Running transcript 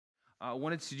I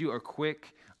wanted to do a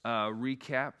quick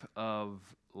recap of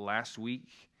last week.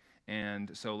 And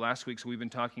so last week, we've been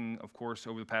talking, of course,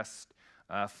 over the past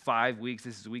 5 weeks.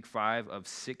 This is week 5 of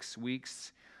 6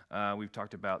 weeks. We've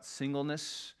talked about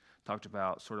singleness, talked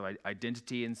about sort of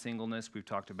identity in singleness. We've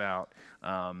talked about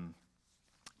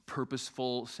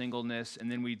purposeful singleness.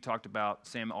 And then we talked about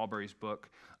Sam Albury's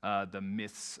book, The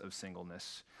Myths of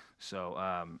Singleness. So,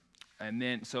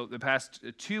 so the past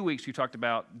 2 weeks, we talked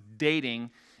about dating.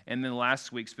 And then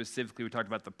last week specifically, we talked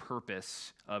about the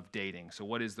purpose of dating. So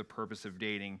what is the purpose of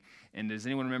dating? And does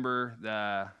anyone remember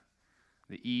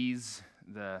the E's,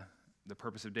 the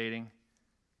purpose of dating?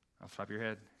 Off the top of your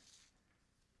head?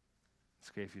 It's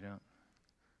okay if you don't.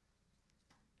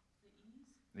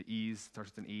 The E's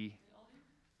starts with an E.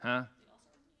 Huh?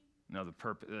 No, the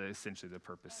purpose, essentially the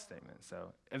purpose statement.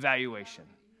 So evaluation.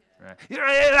 Right.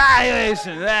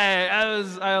 Evaluation. Hey,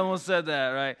 I almost said that,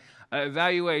 right?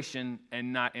 Evaluation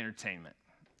and not entertainment.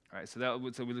 All right. So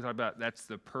we talked about that's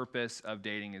the purpose of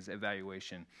dating is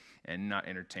evaluation and not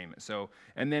entertainment. So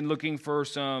and then looking for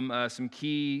some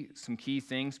key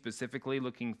things, specifically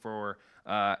looking for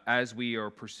as we are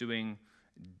pursuing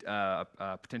a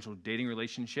potential dating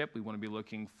relationship, we want to be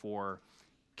looking for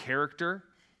character.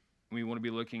 We want to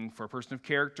be looking for a person of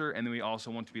character, and then we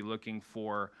also want to be looking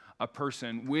for a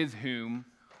person with whom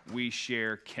we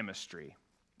share chemistry,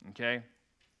 okay?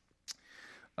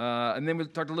 And then we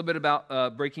talked a little bit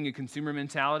about breaking a consumer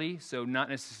mentality, so not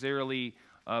necessarily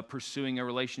pursuing a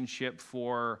relationship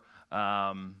for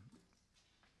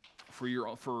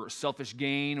selfish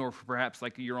gain, or for perhaps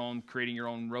like creating your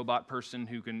own robot person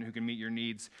who can meet your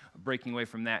needs, breaking away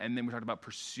from that. And then we talked about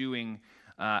pursuing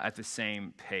at the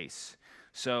same pace.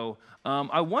 So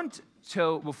I want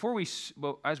to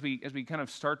as we kind of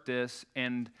start this,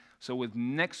 and so with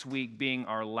next week being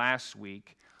our last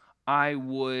week, I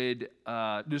would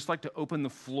just like to open the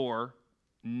floor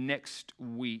next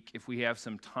week if we have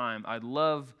some time. I'd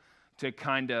love to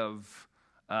kind of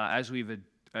as we've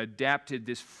adapted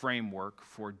this framework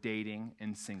for dating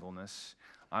and singleness,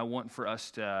 I want for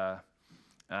us to.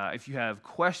 If you have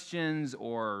questions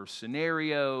or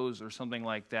scenarios or something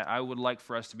like that, I would like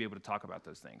for us to be able to talk about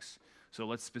those things. So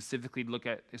let's specifically look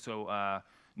at,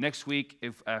 next week,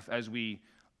 as we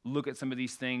look at some of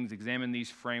these things, examine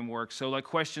these frameworks. So like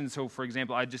questions, so for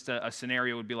example, a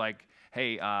scenario would be like,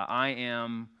 hey, I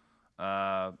am,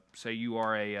 say you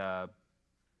are a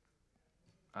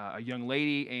young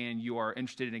lady and you are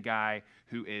interested in a guy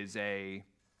who is a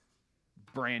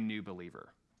brand new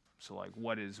believer. So like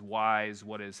what is wise,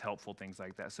 what is helpful, things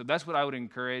like that. So that's what I would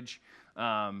encourage.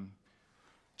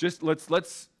 Just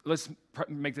let's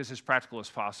make this as practical as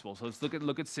possible. So let's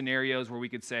look at scenarios where we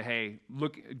could say, hey,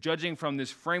 judging from this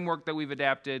framework that we've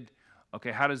adapted,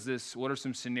 okay, what are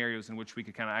some scenarios in which we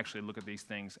could kind of actually look at these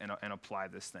things and apply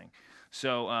this thing?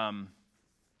 So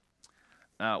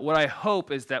what I hope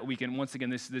is that we can, once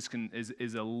again, this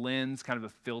is a lens, kind of a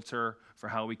filter for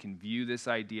how we can view this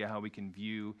idea, how we can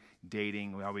view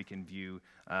dating, how we can view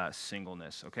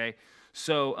singleness, okay?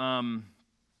 So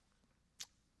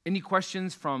any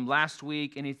questions from last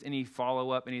week, any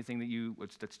follow-up, anything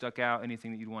that stuck out,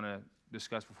 anything that you'd want to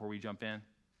discuss before we jump in?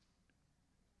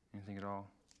 Anything at all?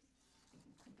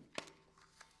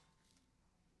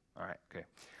 All right, okay.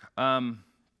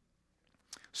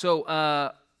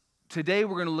 Today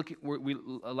we're going to look at,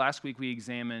 last week we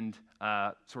examined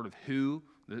sort of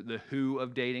the who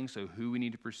of dating, so who we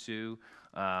need to pursue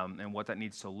and what that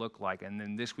needs to look like. And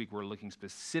then this week we're looking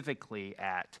specifically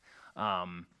at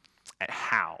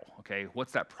how, okay?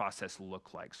 What's that process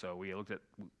look like? So we looked at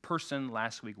person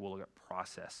last week, we'll look at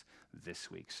process this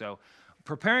week. So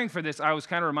preparing for this, I was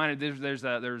kind of reminded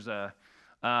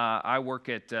I work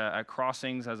at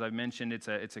Crossings, as I mentioned. It's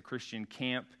a Christian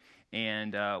camp.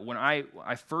 And when I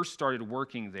first started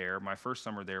working there, my first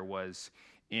summer there was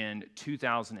in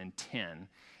 2010.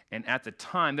 And at the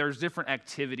time, there's different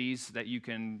activities that you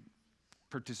can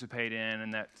participate in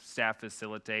and that staff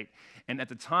facilitate. And at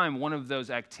the time, one of those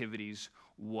activities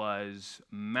was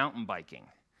mountain biking.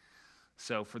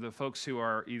 So for the folks who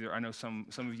are I know some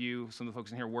of the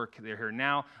folks in here they're here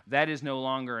now, that is no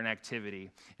longer an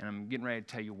activity. And I'm getting ready to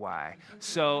tell you why.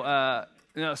 So,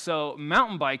 so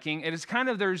mountain biking, it is kind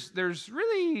of, there's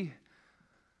really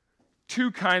two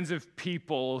kinds of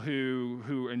people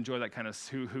who enjoy that kind of,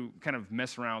 who kind of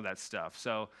mess around with that stuff.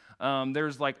 So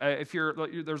there's like,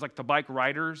 there's like the bike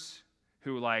riders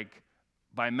who like,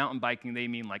 by mountain biking, they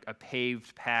mean like a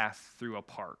paved path through a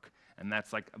park. And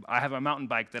that's like, I have a mountain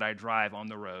bike that I drive on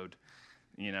the road,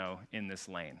 in this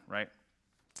lane, right?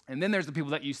 And then there's the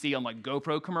people that you see on like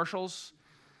GoPro commercials,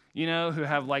 who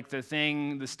have like the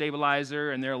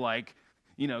stabilizer, and they're like,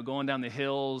 going down the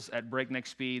hills at breakneck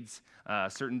speeds,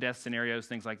 certain death scenarios,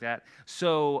 things like that.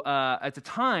 So at the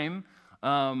time,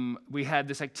 we had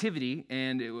this activity,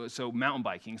 and it was mountain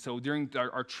biking. So during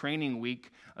our training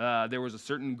week, there was a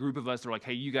certain group of us that were like,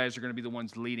 hey, you guys are going to be the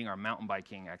ones leading our mountain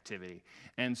biking activity.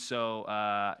 And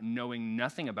so knowing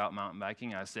nothing about mountain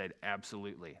biking, I said,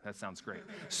 absolutely, that sounds great.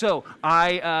 So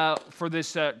I, for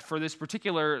this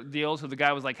particular deal, so the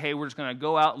guy was like, hey, we're just going to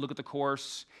go out, look at the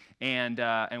course, and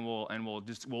we'll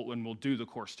do the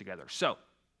course together. So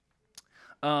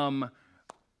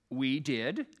we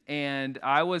did, and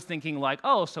I was thinking like,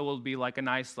 oh, so it'll be like a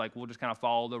nice, like we'll just kind of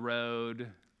follow the road.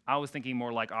 I was thinking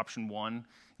more like option 1,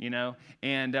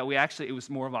 and it was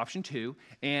more of option 2.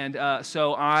 And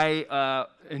so I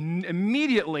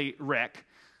immediately wreck.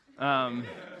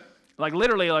 Like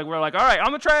literally, like we're like, all right,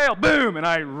 on the trail, boom, and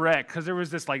I wreck because there was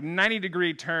this like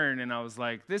 90-degree turn, and I was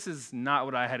like, this is not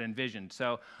what I had envisioned.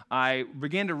 So I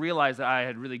began to realize that I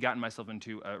had really gotten myself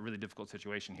into a really difficult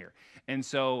situation here, and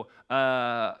so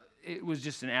it was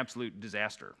just an absolute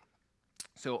disaster.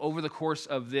 So over the course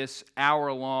of this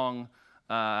hour-long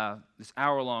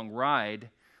ride,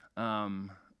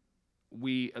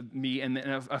 me and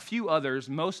a few others,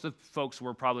 most of the folks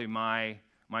were probably my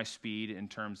speed in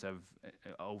terms of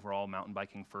overall mountain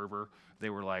biking fervor.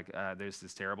 They were like, this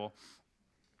is terrible.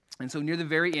 And so near the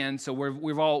very end, so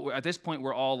we've all, at this point,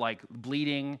 we're all like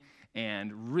bleeding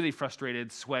and really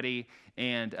frustrated, sweaty.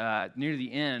 And near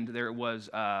the end, there was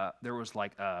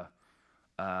like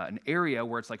an area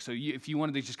where it's like, so if you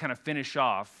wanted to just kind of finish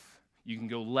off, you can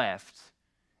go left,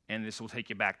 and this will take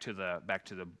you back to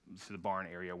the barn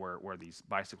area where these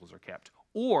bicycles are kept.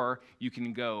 Or you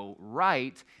can go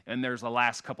right, and there's the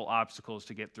last couple obstacles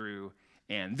to get through,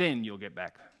 and then you'll get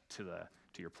back to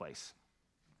your place.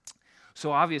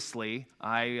 So obviously,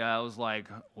 I was like,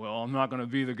 well, I'm not going to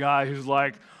be the guy who's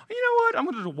like, you know what, I'm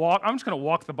just going to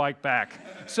walk the bike back.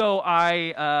 So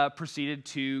I proceeded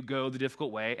to go the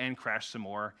difficult way and crash some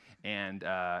more, and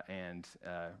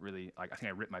really, like, I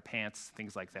think I ripped my pants,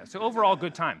 things like that. So overall,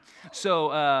 good time.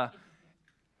 So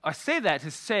I say that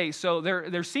to say, so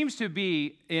there seems to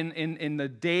be, in the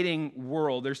dating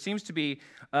world, there seems to be,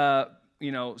 so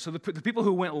the people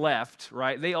who went left,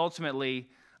 right, they ultimately,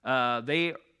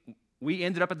 we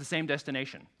ended up at the same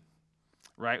destination,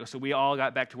 right? So we all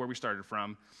got back to where we started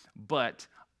from, but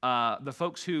the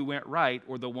folks who went right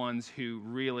were the ones who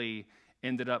really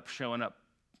ended up showing up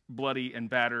bloody and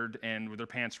battered and with their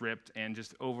pants ripped and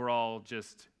just overall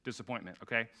just disappointment,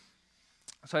 okay?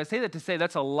 So I say that to say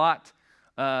that's a lot.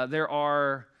 There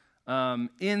are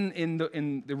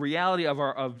in the reality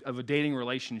of a dating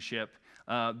relationship,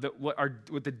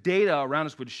 what the data around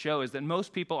us would show is that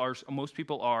most people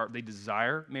are they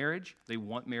desire marriage, they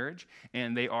want marriage,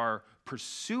 and they are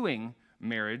pursuing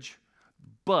marriage.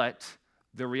 But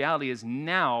the reality is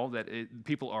now that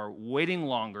people are waiting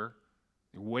longer.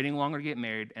 They're waiting longer to get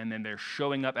married, and then they're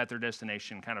showing up at their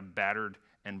destination kind of battered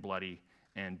and bloody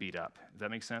and beat up. Does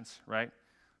that make sense, right?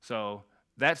 So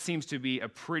that seems to be a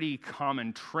pretty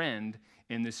common trend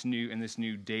in this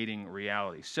new dating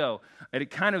reality. So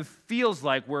it kind of feels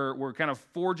like we're kind of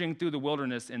forging through the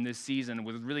wilderness in this season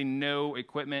with really no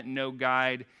equipment, no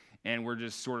guide, and we're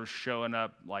just sort of showing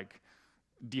up like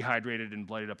dehydrated and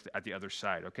bloodied up at the other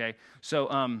side, okay?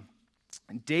 So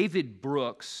David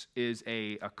Brooks is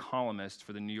a columnist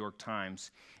for the New York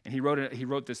Times, and he wrote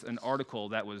an article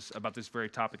that was about this very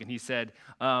topic, and he said,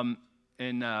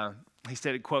 he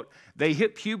said, quote, they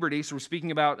hit puberty. So we're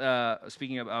speaking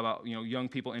about young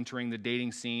people entering the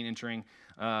dating scene, entering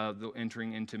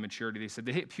into maturity. They said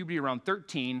they hit puberty around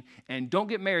 13 and don't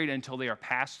get married until they are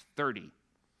past 30.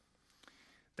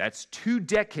 That's 2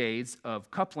 decades of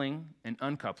coupling and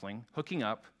uncoupling, hooking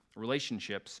up,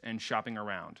 relationships, and shopping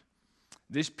around.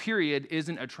 This period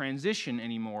isn't a transition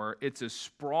anymore. It's a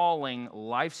sprawling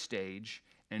life stage,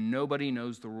 and nobody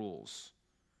knows the rules.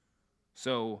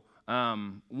 So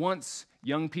once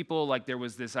young people, like there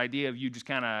was this idea of you just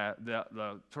kind of,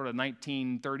 the sort of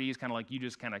 1930s, kind of like you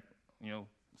just kind of,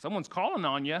 someone's calling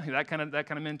on you, that kind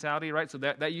of mentality, right? So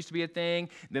that used to be a thing.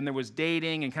 Then there was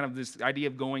dating and kind of this idea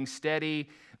of going steady.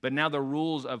 But now the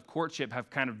rules of courtship have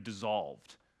kind of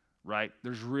dissolved, right?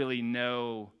 There's really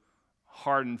no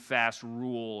hard and fast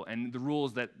rule, and the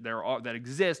rules that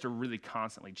exist are really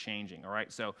constantly changing, all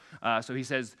right? So he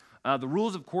says, the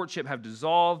rules of courtship have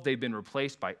dissolved. They've been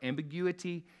replaced by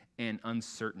ambiguity and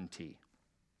uncertainty.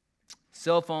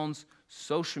 Cell phones,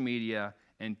 social media,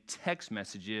 and text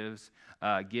messages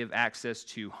give access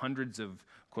to hundreds of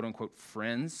quote-unquote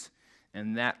friends,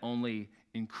 and that only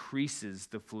increases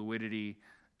the fluidity,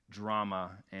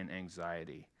 drama, and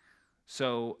anxiety.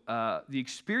 So the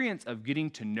experience of getting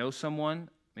to know someone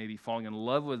maybe falling in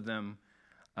love with them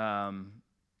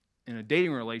in a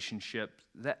dating relationship,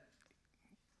 that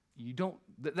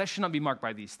should not be marked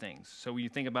by these things. So when you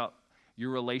think about your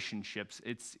relationships,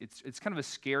 it's kind of a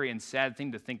scary and sad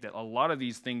thing to think that a lot of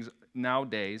these things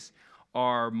nowadays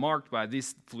are marked by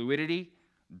this fluidity,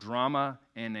 drama,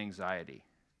 and anxiety.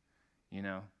 You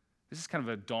know, this is kind of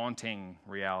a daunting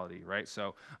reality, right?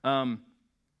 So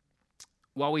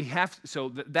while we have,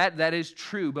 that is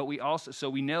true, but we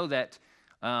know that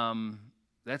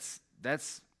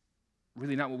that's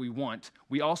really not what we want.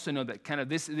 We also know that kind of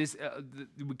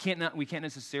we can't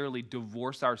necessarily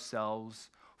divorce ourselves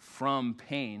from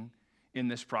pain in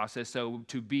this process. So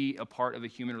to be a part of a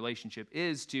human relationship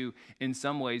is to, in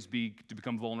some ways, to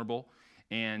become vulnerable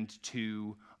and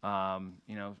to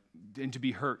and to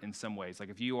be hurt in some ways. Like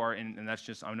if you are in, and that's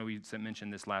just, I know we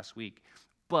mentioned this last week,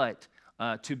 but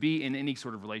to be in any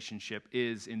sort of relationship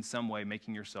is in some way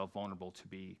making yourself vulnerable to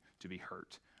be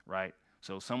hurt, right?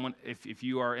 So if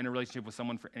you are in a relationship with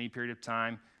someone for any period of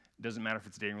time, it doesn't matter if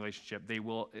it's a dating relationship, they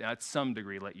will at some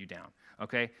degree let you down,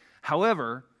 okay?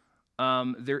 However,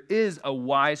 there is a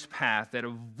wise path that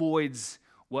avoids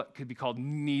what could be called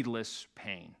needless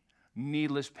pain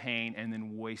and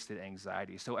then wasted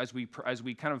anxiety. So as we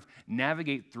kind of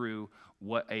navigate through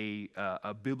what a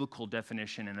biblical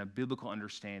definition and a biblical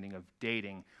understanding of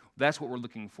dating, that's what we're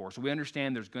looking for. So we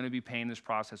understand there's going to be pain in this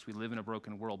process. We live in a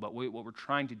broken world, but what we're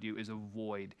trying to do is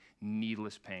avoid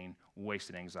needless pain,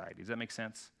 wasted anxiety. Does that make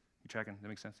sense? You tracking? Does that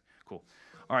make sense? Cool.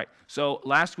 All right. So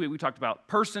last week we talked about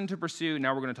person to pursue.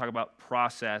 Now we're going to talk about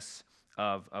process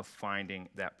of finding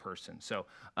that person. So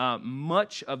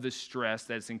much of the stress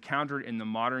that's encountered in the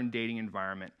modern dating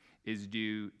environment is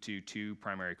due to two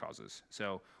primary causes.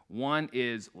 So one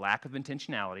is lack of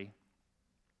intentionality,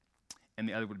 and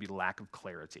the other would be lack of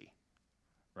clarity,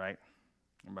 right?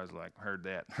 Everybody's like, heard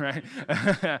that, right?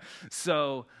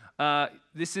 So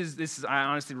this is I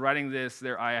honestly, writing this,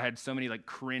 I had so many like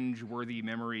cringe-worthy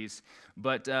memories.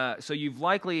 But so you've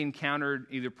likely encountered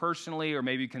either personally or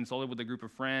maybe consulted with a group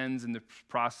of friends in the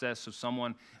process of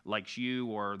someone likes you,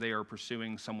 or they are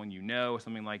pursuing someone you know, or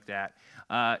something like that.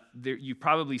 You've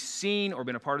probably seen or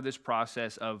been a part of this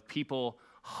process of people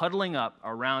huddling up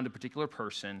around a particular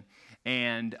person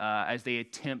and as they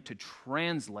attempt to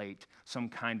translate some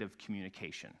kind of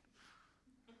communication.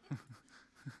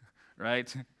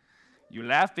 Right? You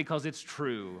laugh because it's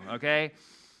true, okay?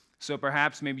 So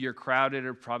perhaps maybe you're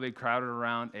probably crowded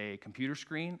around a computer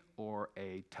screen or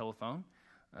a telephone,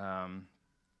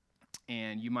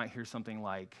 and you might hear something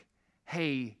like,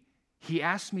 hey, he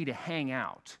asked me to hang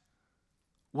out.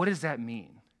 What does that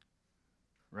mean?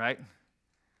 Right?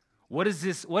 What does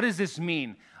this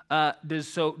mean?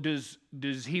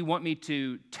 Does he want me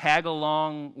to tag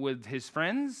along with his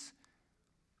friends?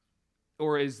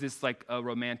 Or is this like a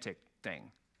romantic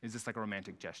thing? Is this like a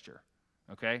romantic gesture?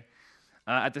 Okay?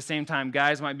 At the same time,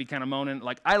 guys might be kind of moaning,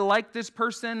 like, I like this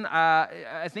person.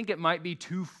 I think it might be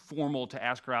too formal to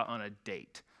ask her out on a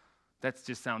date. That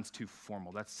just sounds too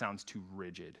formal. That sounds too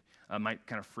rigid. Might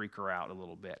kind of freak her out a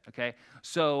little bit, okay?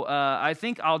 So I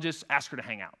think I'll just ask her to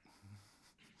hang out,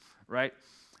 right?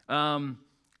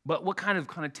 But what kind of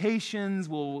connotations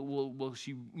will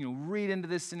she read into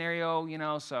this scenario?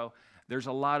 So there's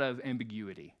a lot of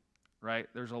ambiguity, right?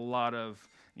 There's a lot of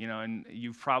and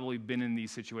you've probably been in these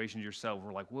situations yourself.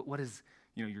 Where like, what is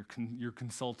you're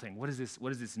consulting? What does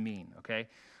this mean? Okay,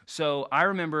 so I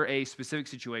remember a specific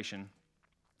situation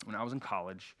when I was in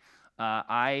college.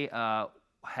 I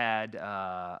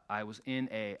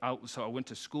went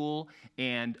to school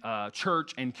and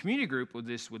church and community group with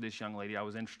this young lady. I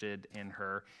was interested in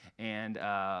her, and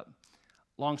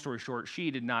long story short, she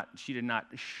did not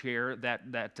share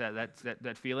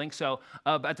that feeling. So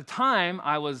at the time,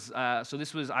 I was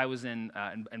in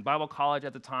Bible college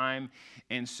at the time,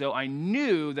 and so I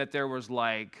knew that there was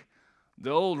like, the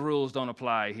old rules don't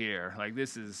apply here. Like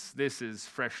this is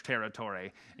fresh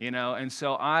territory, And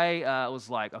so I was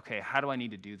like, okay, how do I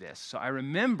need to do this? So I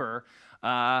remember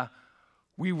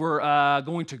we were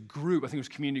going to group. I think it was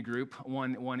community group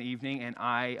one evening, and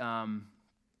I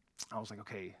was like,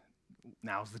 okay,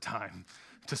 now's the time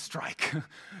to strike.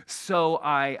 So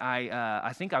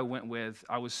I think I went with.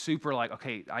 I was super like,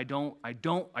 okay, I don't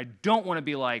want to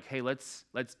be like, hey, let's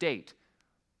date.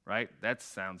 Right? That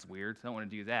sounds weird. I don't want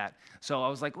to do that. So I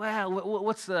was like, well,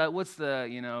 what's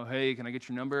the, hey, can I get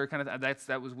your number? Kind of,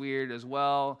 that was weird as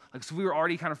well. Like, so we were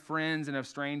already kind of friends in a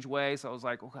strange way. So I was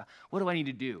like, okay, what do I need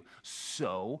to do?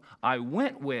 So I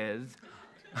went with,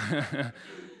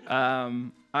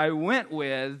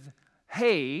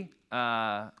 hey,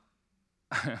 I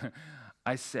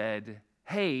said,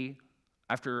 hey,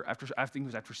 I think it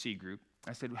was after C group.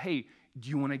 I said, hey, do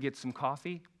you want to get some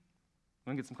coffee?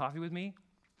 Want to get some coffee with me?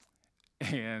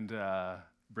 And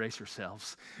brace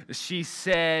yourselves. She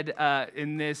said,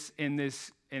 in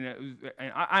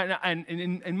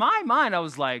my mind, I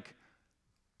was like,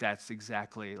 that's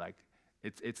exactly like,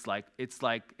 it's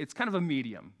kind of a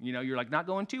medium. You know, you're like not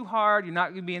going too hard, you're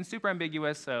not being super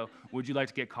ambiguous, so would you like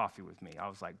to get coffee with me? I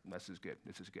was like, this is good,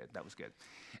 that was good.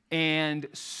 And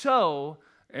so,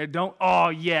 don't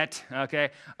yet,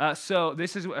 okay? So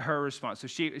this is her response. So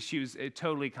she was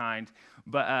totally kind,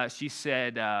 but she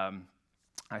said,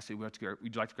 I said, would you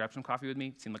like to grab some coffee with me?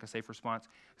 It seemed like a safe response,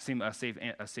 seemed a safe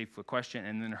question.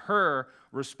 And then her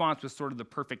response was sort of the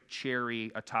perfect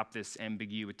cherry atop this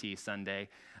ambiguity sundae.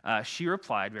 She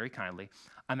replied very kindly,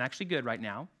 I'm actually good right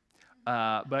now,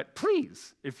 but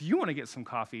please, if you want to get some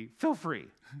coffee, feel free.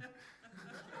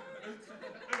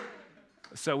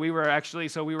 So we were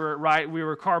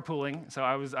carpooling. So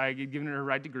I had given her a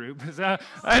ride to group. So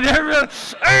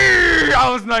I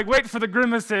was like, wait for the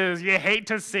grimaces. You hate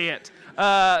to see it.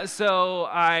 So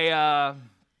at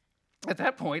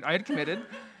that point, I had committed.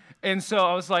 And so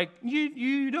I was like,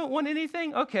 you don't want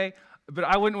anything? Okay. But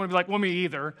I wouldn't want to be like, well, me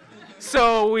either.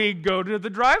 So we go to the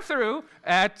drive-thru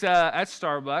at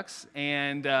Starbucks,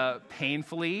 and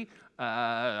painfully,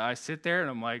 I sit there and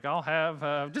I'm like, I'll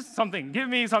have just something. Give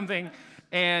me something.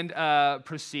 And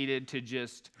proceeded to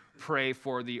just pray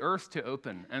for the earth to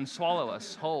open and swallow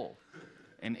us whole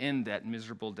and end that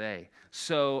miserable day.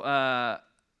 So, I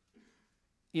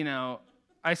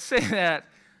say that,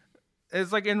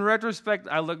 it's like in retrospect,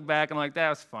 I look back and I'm like,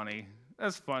 that's funny.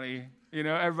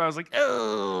 Everybody was like,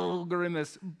 oh,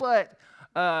 grimace. But,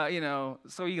 so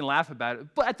you can laugh about it.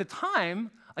 But at the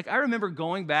time, like I remember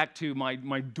going back to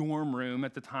my dorm room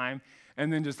at the time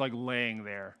and then just like laying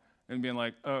there and being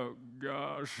like, oh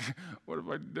gosh, what have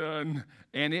I done?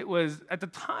 And it was, at the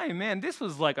time, man, this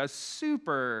was like a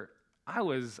super, I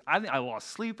lost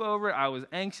sleep over it. I was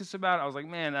anxious about it. I was like,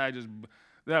 man,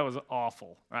 that was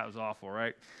awful. That was awful,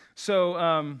 right?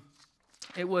 So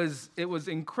it was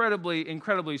incredibly,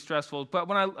 incredibly stressful. But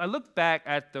when I look back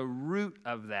at the root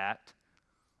of that,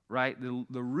 right,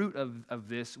 the root of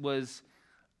this was,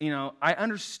 I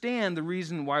understand the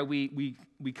reason why we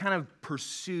kind of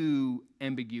pursue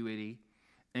ambiguity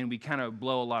and we kind of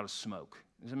blow a lot of smoke.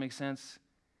 Does that make sense?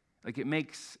 Like it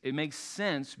makes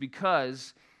sense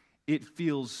because it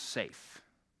feels safe,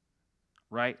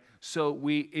 right? So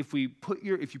if you put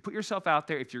yourself out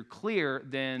there, if you're clear,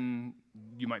 then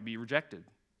you might be rejected.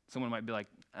 Someone might be like,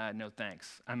 no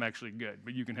thanks, I'm actually good,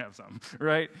 but you can have some,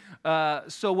 right?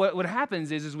 So what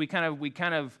happens is we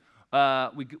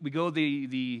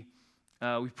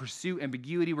pursue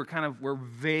ambiguity. We're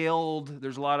veiled.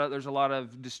 There's a lot of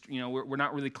we're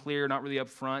not really clear, not really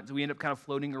upfront. So we end up kind of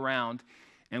floating around,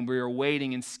 and we're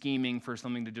waiting and scheming for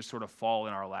something to just sort of fall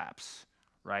in our laps,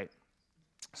 right?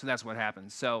 So that's what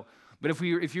happens. So, but if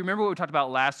you remember what we talked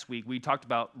about last week, we talked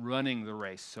about running the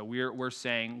race. So we're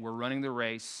saying we're running the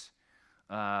race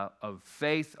of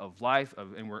faith, of life,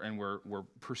 and we're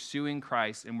pursuing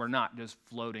Christ, and we're not just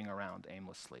floating around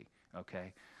aimlessly.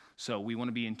 Okay, so we want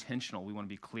to be intentional. We want to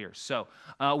be clear. So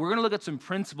we're going to look at some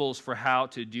principles for how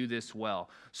to do this well.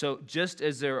 So just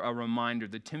as a reminder,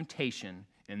 the temptation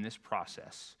in this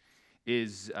process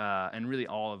is, and really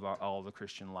all of the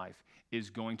Christian life, is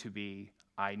going to be,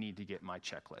 I need to get my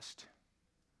checklist,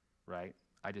 right?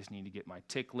 I just need to get my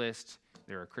tick list.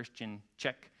 They're a Christian,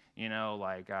 check.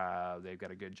 They've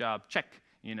got a good job, check.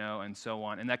 And so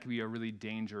on. And that can be a really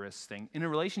dangerous thing in a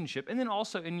relationship, and then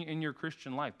also in your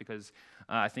Christian life, because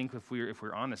I think if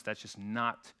we're honest, that's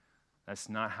not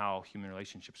how human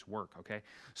relationships work. Okay,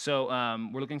 so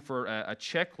we're looking for a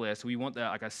checklist. We want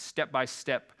like a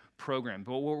step-by-step program.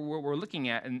 But what we're looking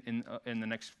at in the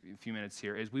next few minutes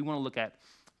here is we want to look at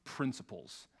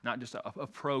principles, not just a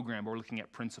program, but we're looking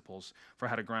at principles for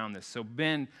how to ground this. So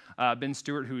Ben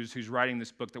Stewart, who's writing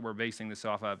this book that we're basing this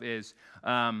off of,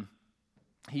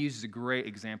 he uses a great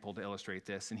example to illustrate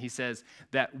this, and he says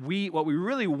that what we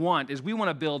really want is we want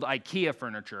to build IKEA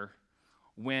furniture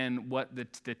when what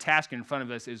the task in front of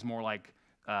us is more like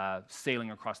sailing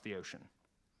across the ocean.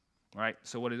 Right?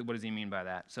 So what does he mean by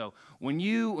that? So when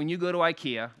you go to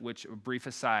IKEA, which, a brief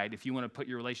aside, if you want to put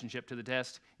your relationship to the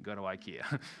test, go to IKEA.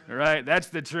 All right? That's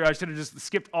the truth. I should have just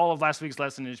skipped all of last week's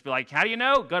lesson and just be like, how do you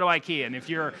know? Go to IKEA. And if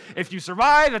you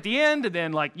survive at the end,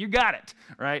 then like you got it.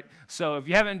 Right? So if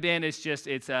you haven't been, it's just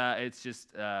a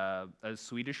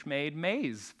Swedish-made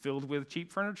maze filled with cheap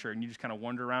furniture, and you just kind of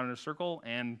wander around in a circle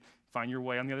and find your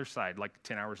way on the other side like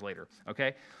 10 hours later.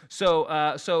 Okay?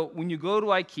 So when you go to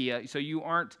IKEA,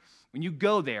 when you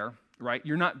go there, right,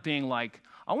 you're not being like,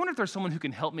 I wonder if there's someone who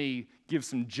can help me give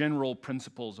some general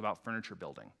principles about furniture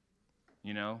building,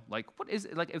 You know, like what is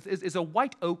it? Like is a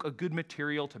white oak a good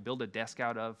material to build a desk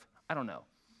out of? I don't know.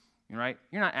 Right?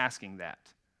 You're not asking that,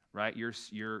 right? You're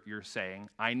saying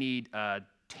I need a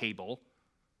table,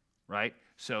 right?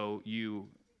 So you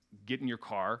get in your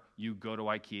car, you go to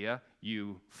IKEA,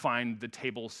 you find the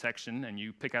table section, and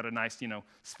you pick out a nice,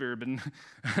 Spiribin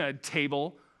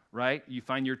table, right? You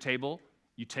find your table,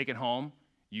 you take it home,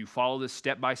 you follow the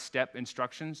step-by-step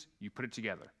instructions, you put it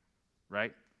together,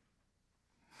 right?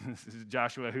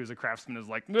 Joshua, who's a craftsman, is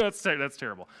like, no, that's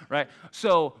terrible, right?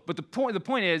 So, but the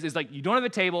point is like you don't have a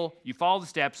table, you follow the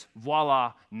steps,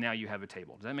 voila, now you have a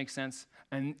table. Does that make sense?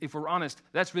 And if we're honest,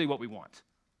 that's really what we want.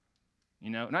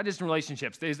 Not just in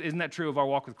relationships. Isn't that true of our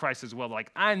walk with Christ as well? Like,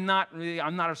 I'm not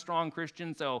a strong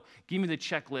Christian, so give me the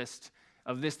checklist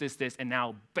of this, and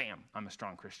now, bam, I'm a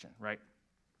strong Christian, right?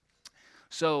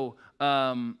 So,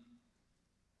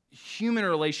 human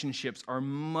relationships are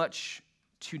much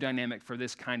too dynamic for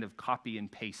this kind of copy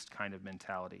and paste kind of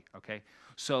mentality, okay?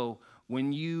 So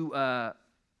when you're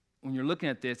looking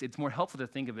at this, it's more helpful to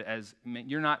think of it as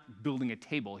you're not building a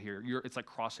table here. It's like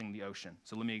crossing the ocean.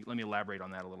 So let me elaborate on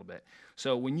that a little bit.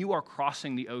 So when you are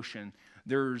crossing the ocean,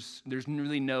 there's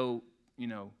really no,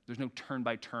 there's no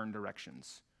turn-by-turn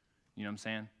directions. You know what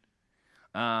I'm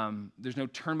saying? There's no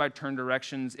turn-by-turn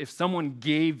directions. If someone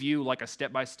gave you like a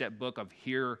step-by-step book of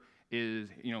here is,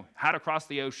 how to cross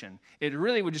the ocean, it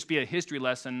really would just be a history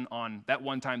lesson on that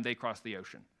one time they crossed the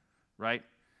ocean, right?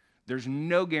 There's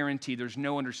no guarantee, there's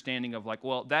no understanding of like,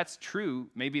 well, that's true.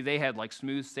 Maybe they had like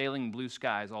smooth sailing blue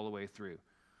skies all the way through.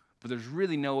 But there's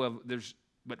really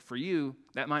but for you,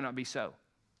 that might not be so,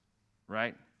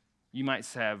 right? You might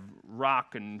have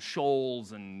rock and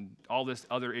shoals and all this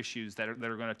other issues that are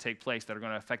going to take place that are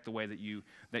going to affect the way that you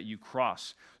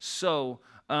cross. So,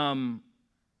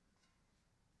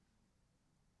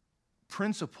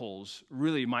 principles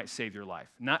really might save your life.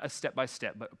 Not a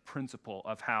step-by-step, but a principle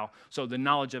of how. So the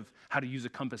knowledge of how to use a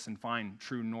compass and find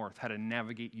true north, how to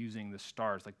navigate using the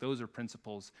stars. Like those are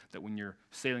principles that when you're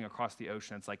sailing across the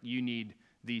ocean, it's like you need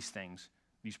these things,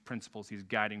 these principles, these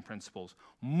guiding principles,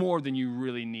 more than you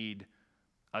really need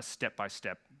a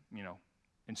step-by-step,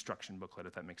 instruction booklet,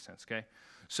 if that makes sense, okay?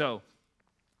 So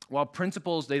while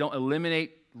principles, they don't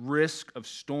eliminate risk of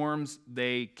storms,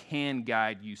 they can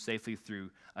guide you safely through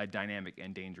a dynamic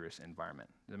and dangerous environment.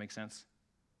 Does that make sense?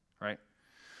 Right?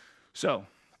 So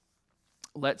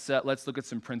let's look at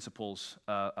some principles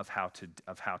of how to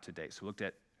date. So we looked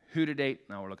at who to date.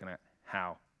 Now we're looking at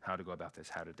how to go about this,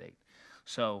 how to date.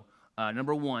 So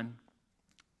number one,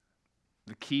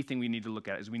 the key thing we need to look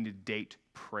at is we need to date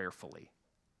prayerfully.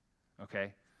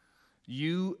 Okay?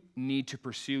 You need to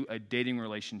pursue a dating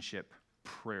relationship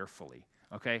prayerfully.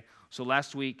 Okay? So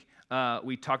last week,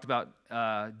 we talked about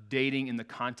dating in the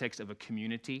context of a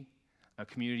community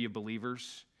of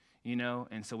believers,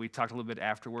 and so we talked a little bit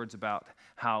afterwards about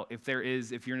how if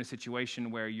you're in a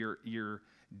situation where you're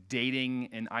dating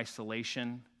in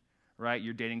isolation, right?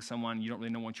 You're dating someone you don't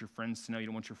really want your friends to know, you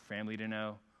don't want your family to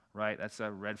know, right? That's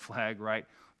a red flag, right?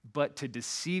 But to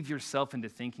deceive yourself into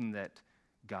thinking that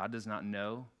God does not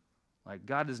know, like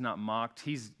God is not mocked,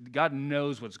 God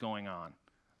knows what's going on,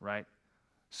 right?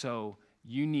 So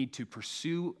you need to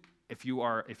pursue, if you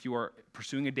are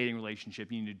pursuing a dating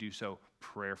relationship, you need to do so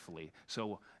prayerfully.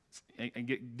 So, and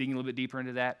digging a little bit deeper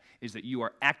into that, is that you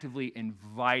are actively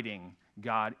inviting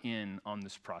God in on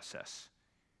this process.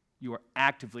 You are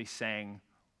actively saying,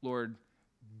 Lord,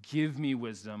 give me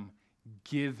wisdom,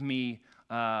 give me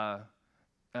what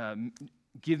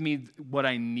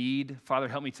I need. Father,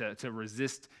 help me to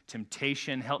resist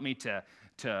temptation. Help me to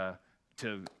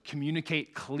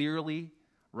communicate clearly,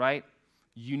 right?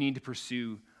 You need to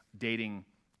pursue dating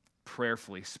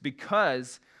prayerfully.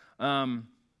 Because,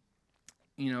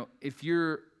 if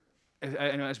you're,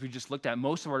 as we just looked at,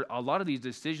 a lot of these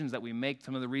decisions that we make,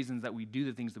 some of the reasons that we do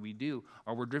the things that we do,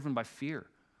 we're driven by fear.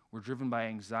 We're driven by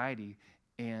anxiety.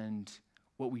 And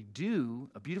what we do,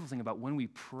 a beautiful thing about when we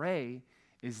pray,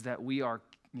 is that we are,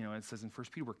 it says in 1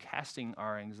 Peter, we're casting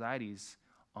our anxieties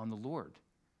on the Lord,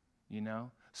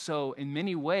 So in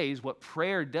many ways, what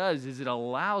prayer does is it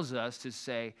allows us to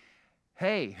say,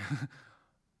 hey,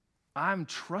 I'm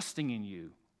trusting in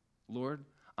you, Lord.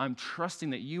 I'm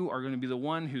trusting that you are going to be the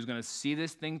one who's going to see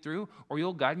this thing through, or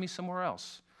you'll guide me somewhere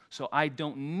else. So I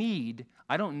don't need,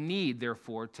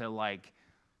 therefore, to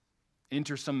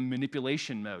enter some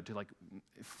manipulation mode to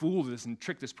fool this and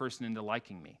trick this person into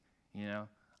liking me.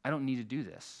 I don't need to do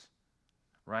this,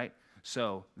 right?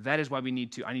 So that is why I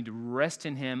need to rest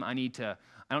in him. I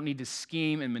don't need to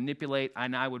scheme and manipulate.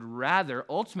 And I would rather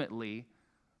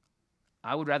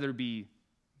be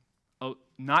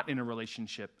not in a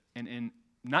relationship and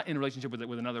not in a relationship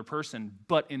with another person,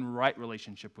 but in right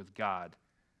relationship with God,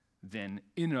 than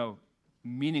in a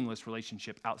meaningless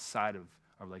relationship outside of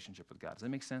a relationship with God. Does that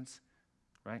make sense?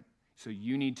 Right? So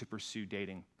you need to pursue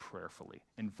dating prayerfully,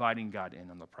 inviting God in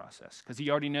on the process, because he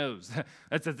already knows.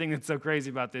 That's the thing that's so crazy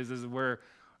about this, is where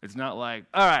it's not like,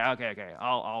 all right, okay,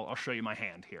 I'll show you my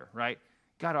hand here, right?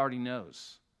 God already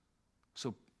knows.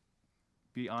 So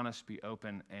be honest, be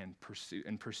open, and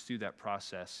pursue that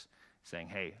process, saying,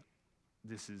 hey,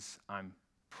 I'm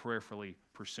prayerfully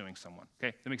pursuing someone.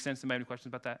 Okay, that makes sense? Anybody have any questions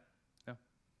about that? No?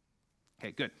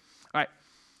 Okay, good. All right,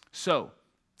 so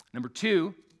number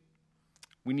 2,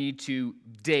 we need to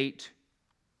date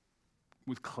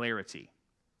with clarity.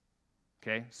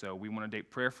 Okay, so we want to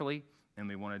date prayerfully, and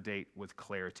we want to date with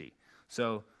clarity.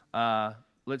 So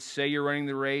let's say you're running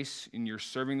the race, and you're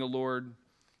serving the Lord,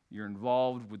 you're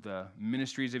involved with the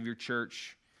ministries of your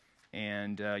church,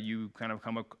 and you kind of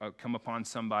come upon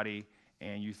somebody,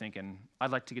 and you're thinking, I'd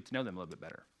like to get to know them a little bit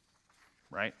better,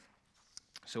 right?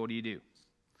 So what do?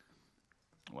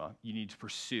 Well, you need to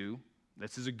pursue.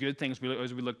 This is a good thing, as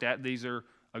we looked at. This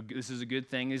is a good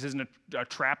thing. This isn't a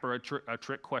trap or a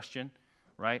trick question,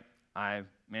 right?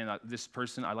 This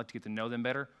person, I'd like to get to know them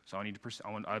better, so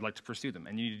I'd like to pursue them,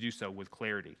 and you need to do so with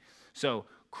clarity. So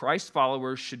Christ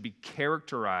followers should be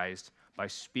characterized by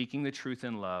speaking the truth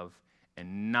in love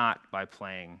and not by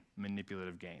playing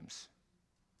manipulative games.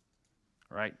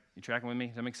 All right? You tracking with me?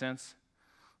 Does that make sense?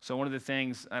 So one of the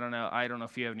things, I don't know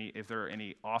if there are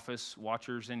any office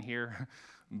watchers in here,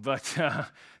 but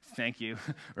thank you,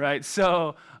 right?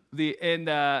 So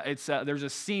there's a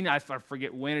scene, I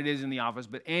forget when it is in The Office,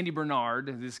 but Andy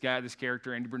Bernard, this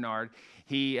character, Andy Bernard,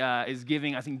 he is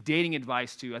giving, I think, dating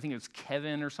advice to, I think it's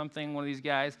Kevin or something, one of these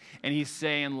guys, and he's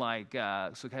saying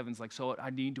so Kevin's like, so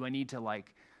do I need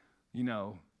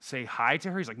to say hi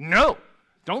to her? He's like, no,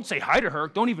 don't say hi to her,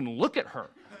 don't even look at her,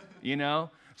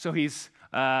 So he's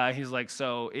like, he's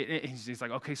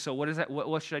like, okay, so what is that?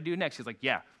 What should I do next? He's like,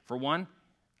 yeah, for one,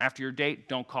 after your date,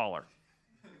 don't call her,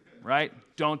 right?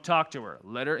 Don't talk to her.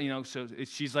 Let her, So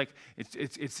she's like,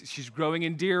 she's growing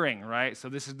endearing, right? So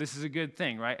this is a good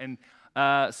thing, right? And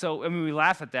we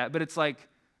laugh at that, but it's like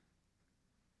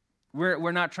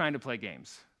we're not trying to play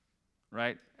games,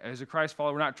 right? As a Christ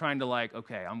follower, we're not trying to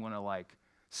okay, I'm going to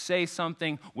say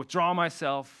something, withdraw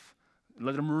myself,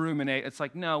 let them ruminate. It's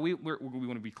like, no, we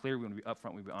want to be clear, we want to be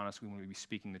upfront, we want to be honest, we want to be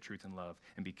speaking the truth in love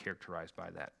and be characterized by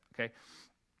that, okay?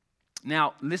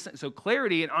 Now, listen, so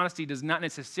clarity and honesty does not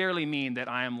necessarily mean that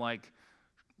I am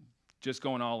just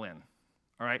going all in,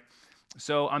 all right?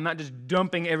 So I'm not just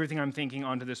dumping everything I'm thinking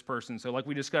onto this person. So like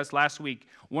we discussed last week,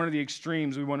 one of the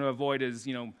extremes we want to avoid is,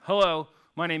 hello,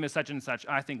 my name is such and such,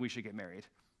 I think we should get married,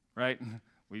 right?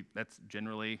 That's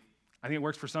generally, I think it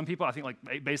works for some people. I think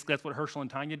basically that's what Herschel and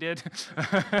Tanya did.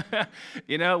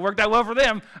 It worked out well for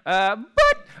them. But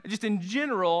just in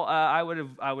general, I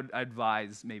would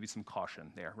advise maybe some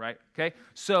caution there, right? Okay.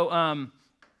 So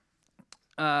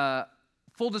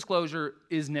full disclosure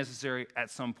is necessary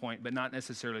at some point, but not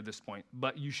necessarily at this point.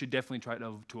 But you should definitely try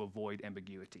to avoid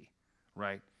ambiguity,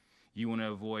 right? You want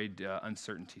to avoid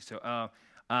uncertainty. So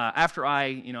after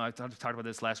I talked about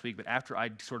this last week, but after I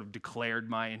sort of declared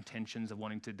my intentions of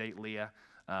wanting to date Leah,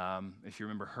 if you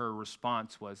remember, her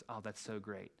response was, oh, that's so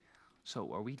great.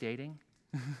 So are we dating?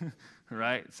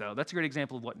 Right? So that's a great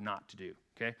example of what not to do,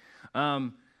 okay?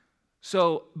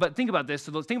 But think about this.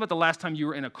 So think about the last time you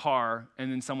were in a car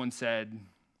and then someone said,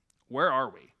 where are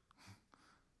we?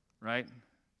 Right?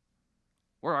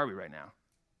 Where are we right now?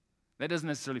 That doesn't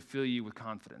necessarily fill you with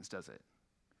confidence, does it?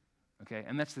 Okay,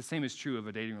 and that's the same is true of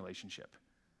a dating relationship.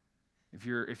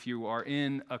 If you are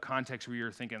in a context where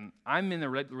you're thinking, I'm in a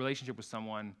relationship with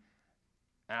someone,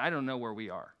 and I don't know where we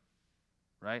are,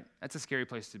 right? That's a scary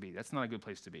place to be. That's not a good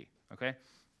place to be, okay?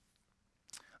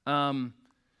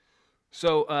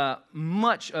 So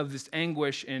much of this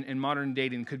anguish in modern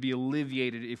dating could be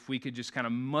alleviated if we could just kind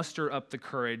of muster up the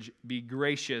courage, be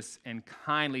gracious, and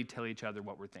kindly tell each other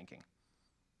what we're thinking.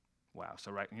 Wow,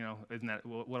 so right, isn't that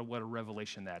what a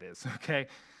revelation that is, okay?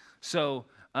 So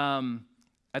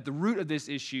at the root of this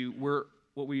issue, what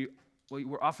we're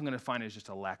often going to find is just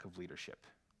a lack of leadership,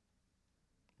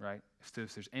 right? If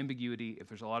there's ambiguity, if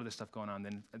there's a lot of this stuff going on,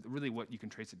 then really what you can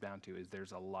trace it down to is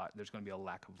there's going to be a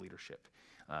lack of leadership.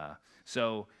 And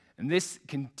this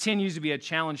continues to be a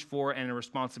challenge for and a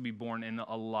responsibility borne in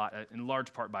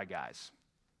large part by guys.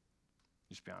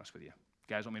 Just be honest with you.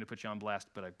 Guys want me to put you on blast,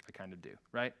 but I kind of do,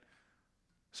 right?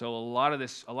 So a lot of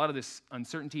this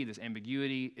uncertainty, this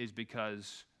ambiguity, is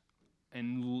because,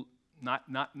 and not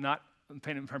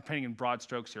painting in broad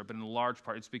strokes here, but in large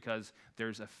part, it's because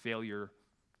there's a failure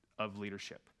of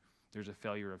leadership. there's a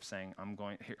failure of saying, I'm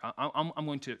going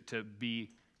to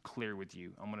be clear with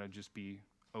you. I'm going to just be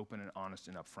open and honest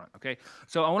and upfront, okay?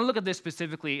 So I want to look at this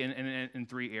specifically in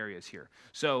three areas here.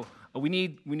 So we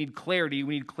need clarity.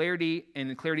 We need clarity,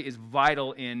 and clarity is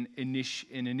vital in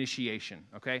initiation,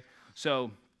 okay?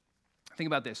 So think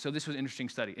about this. So this was an interesting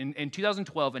study. In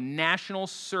 2012, a national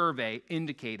survey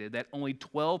indicated that only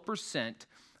 12%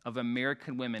 of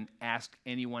American women asked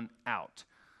anyone out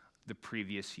the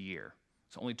previous year.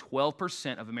 So only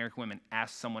 12% of American women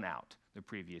asked someone out the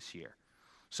previous year.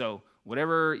 So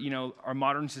whatever, our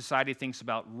modern society thinks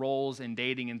about roles and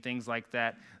dating and things like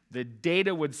that, the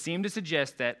data would seem to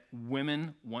suggest that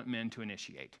women want men to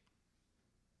initiate.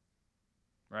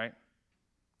 Right?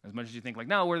 As much as you think like,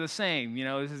 no, we're the same,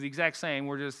 this is the exact same,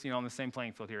 we're just, on the same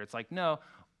playing field here. It's like, no,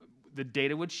 the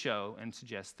data would show and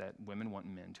suggest that women want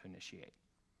men to initiate.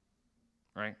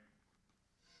 Right?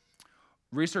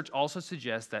 Research also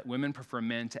suggests that women prefer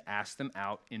men to ask them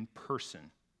out in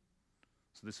person.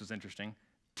 So this was interesting.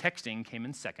 Texting came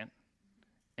in second,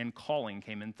 and calling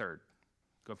came in third.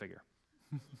 Go figure.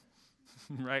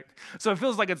 Right? So it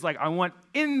feels like it's like, I want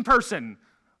in person,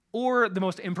 or the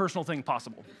most impersonal thing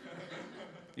possible.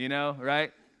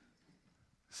 Right?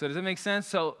 So does that make sense?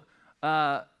 So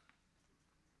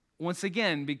once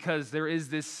again, because there is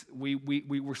this,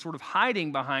 we're sort of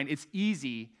hiding behind, it's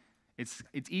easy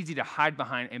to hide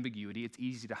behind ambiguity. It's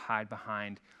easy to hide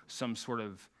behind some sort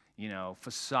of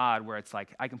facade where it's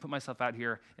like, I can put myself out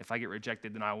here. If I get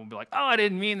rejected, then I won't be like, oh, I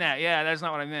didn't mean that. Yeah, that's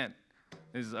not what I meant.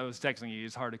 I was texting you.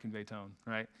 It's hard to convey tone,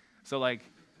 right? So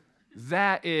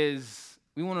that is,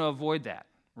 we want to avoid that,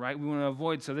 right? We want to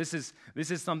avoid, so this is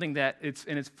something that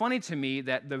it's funny to me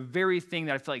that the very thing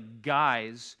that I feel like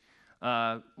guys,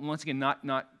 once again,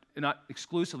 not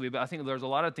exclusively, but I think there's a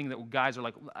lot of things that guys are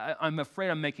like, I'm afraid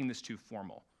I'm making this too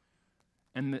formal.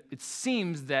 And it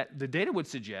seems that the data would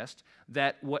suggest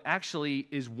that what actually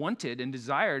is wanted and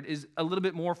desired is a little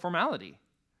bit more formality,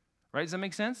 right? Does that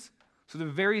make sense? So the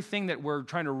very thing that we're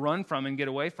trying to run from and get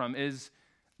away from is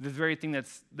the very thing that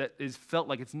is felt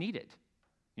like it's needed,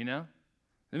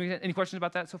 Any questions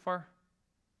about that so far?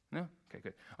 No? Okay,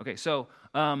 good. Okay, so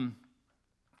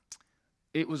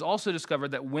it was also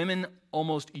discovered that women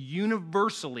almost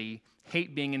universally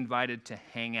hate being invited to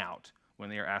hang out when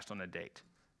they are asked on a date.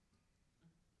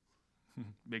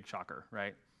 Big shocker,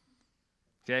 right?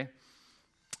 Okay?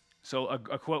 So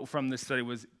a quote from this study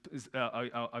was,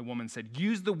 a woman said,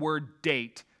 use the word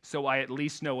date so I at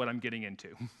least know what I'm getting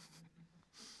into.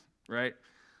 Right?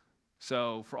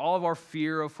 So for all of our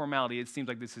fear of formality, it seems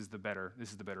like this is the better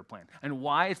plan. And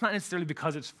why? It's not necessarily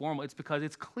because it's formal, it's because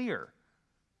it's clear.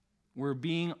 We're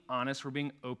being honest, we're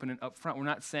being open and upfront. We're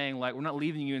not saying we're not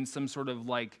leaving you in some sort of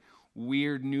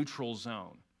weird neutral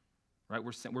zone. Right?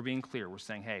 We're being clear. We're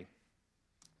saying, hey,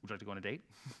 would you like to go on a date?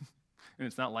 And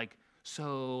it's not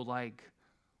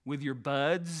with your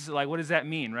buds, what does that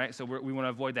mean, right? So we want to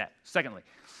avoid that. Secondly,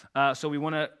 so we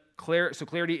want to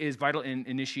clarity is vital in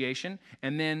initiation.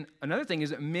 And then another thing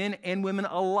is that men and women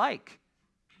alike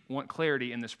want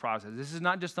clarity in this process. This is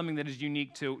not just something that is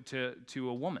unique to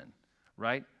a woman,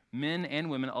 right? Men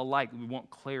and women alike, we want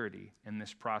clarity in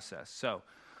this process. So,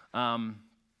 I don't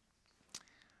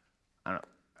know.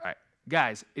 All right,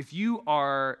 guys, if you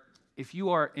are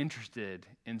interested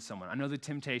in someone, I know the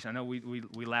temptation, I know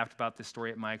we laughed about this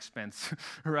story at my expense,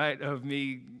 right, of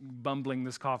me bumbling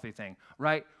this coffee thing,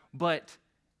 right? But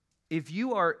if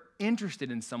you are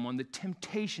interested in someone, the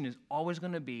temptation is always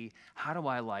going to be, how do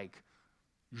I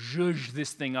zhuzh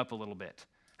this thing up a little bit?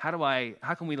 How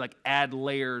can we add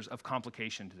layers of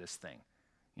complication to this thing?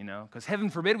 Because heaven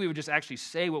forbid we would just actually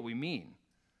say what we mean,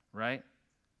 right?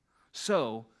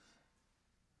 So,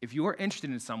 if you are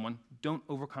interested in someone, don't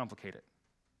overcomplicate it.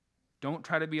 Don't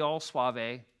try to be all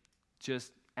suave.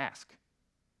 Just ask.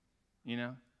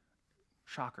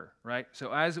 Shocker, right? So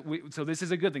this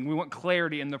is a good thing. We want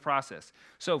clarity in the process.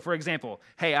 So, for example,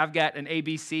 hey, I've got an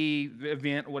ABC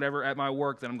event, whatever, at my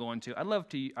work that I'm going to.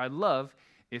 I'd love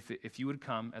if you would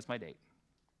come as my date.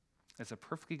 That's a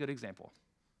perfectly good example,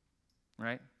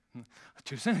 right?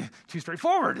 Too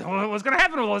straightforward. What's going to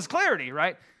happen with all this clarity,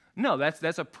 right? No,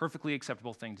 that's a perfectly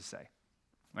acceptable thing to say,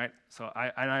 right? So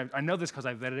I know this because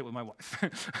I vetted it with my wife.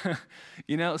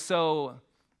 So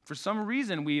for some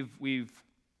reason we've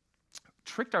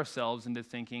tricked ourselves into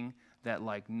thinking that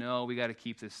no, we got to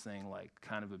keep this thing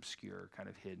kind of obscure, kind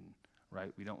of hidden,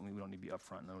 right? We don't need to be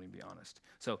upfront, we don't need to be honest.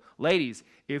 So ladies,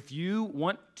 if you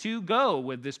want to go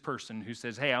with this person who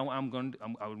says, hey, I'm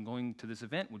going to this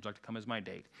event, would you like to come as my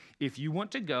date? If you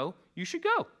want to go, you should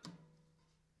go.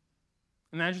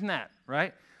 Imagine that,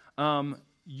 right? And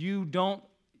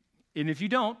if you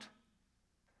don't,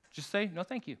 just say, no,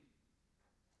 thank you.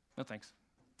 No thanks.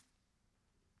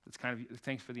 It's kind of,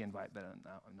 thanks for the invite, but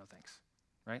no thanks,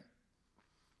 right?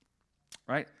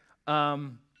 Right?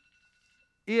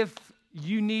 If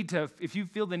you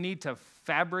feel the need to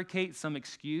fabricate some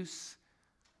excuse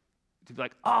to be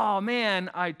like, oh man,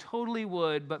 I totally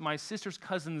would, but my sister's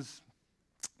cousin's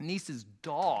niece's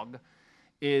dog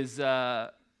is going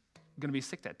to be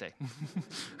sick that day.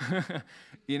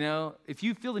 If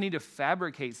you feel the need to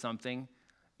fabricate something,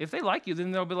 if they like you,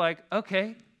 then they'll be like,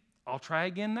 okay, I'll try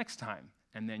again next time.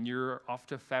 And then you're off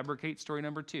to fabricate story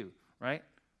number 2, right?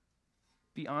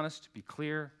 Be honest, be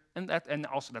clear, and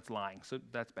also that's lying, so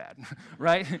that's bad,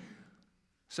 right?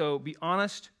 So be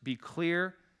honest, be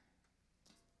clear,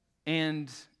 and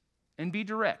be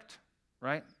direct,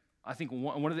 right? I think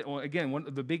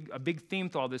a big theme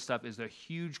to all this stuff is a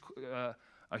huge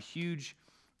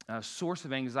source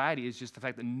of anxiety is just the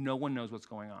fact that no one knows what's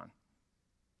going on.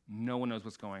 No one knows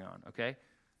what's going on. Okay,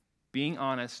 being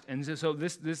honest, and so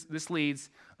this leads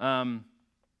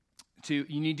to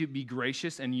you need to be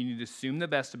gracious and you need to assume the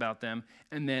best about them.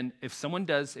 And then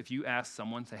if you ask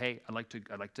someone, say, hey, I'd like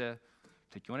to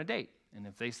take you on a date, and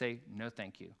if they say no,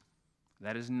 thank you,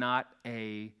 that is not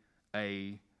a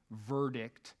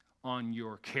verdict on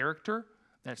your character.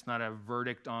 That's not a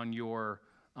verdict on your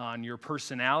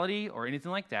personality or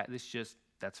anything like that.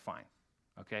 That's fine,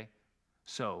 okay?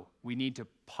 So we need to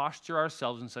posture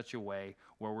ourselves in such a way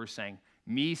where we're saying,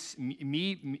 you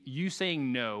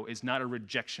saying no is not a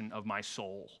rejection of my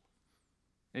soul.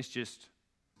 It's just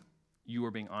you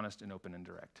are being honest and open and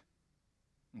direct,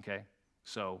 okay?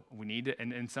 So we need to,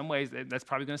 and in some ways, that's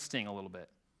probably going to sting a little bit,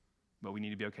 but we need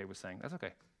to be okay with saying, that's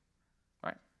okay. All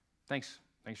right, thanks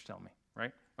for telling me,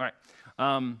 right? All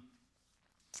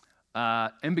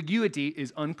right. Ambiguity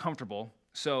is uncomfortable.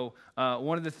 So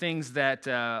one of the things that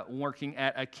working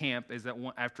at a camp is that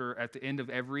at the end of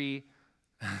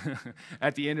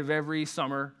every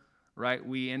summer, right,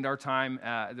 we end our time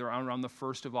around the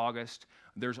 1st of August.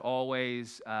 There's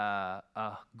always a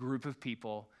group of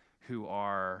people who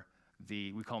are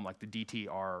we call them like the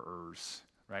DTRers,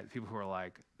 right? People who are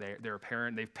like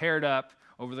they've paired up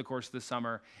over the course of the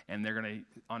summer, and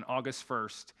on August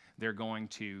 1st they're going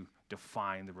to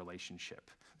define the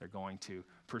relationship. They're going to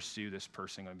pursue this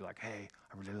person, going to be like, hey,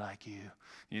 I really like you,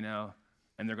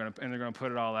 and they're going to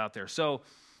put it all out there. So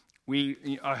I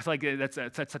feel like that's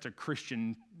such a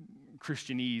Christianese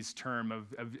term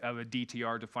of a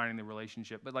DTR defining the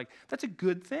relationship, but like that's a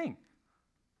good thing.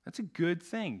 That's a good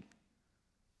thing.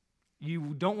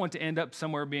 You don't want to end up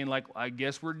somewhere being like, I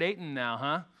guess we're dating now,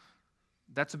 huh?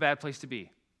 That's a bad place to be,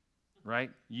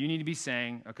 right? You need to be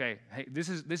saying, okay, hey, this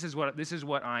is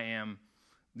what I am.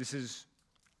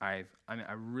 I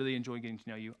really enjoy getting to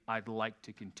know you. I'd like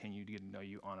to continue to get to know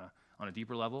you on a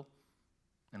deeper level,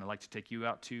 and I'd like to take you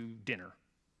out to dinner,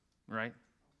 right?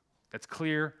 That's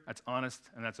clear, that's honest,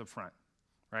 and that's upfront,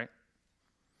 right?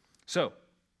 So,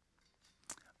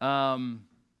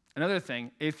 another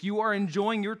thing, if you are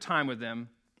enjoying your time with them,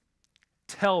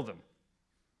 tell them,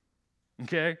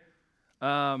 okay?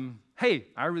 Hey,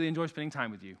 I really enjoy spending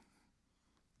time with you.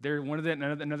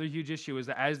 Another huge issue is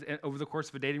that over the course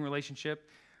of a dating relationship,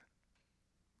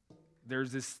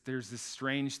 there's this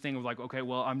strange thing of like, okay,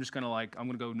 well, I'm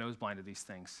gonna go nose blind to these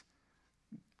things.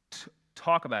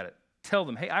 Talk about it. Tell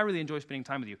them, hey, I really enjoy spending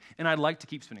time with you, and I'd like to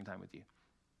keep spending time with you.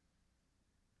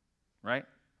 Right?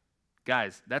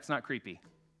 Guys, that's not creepy.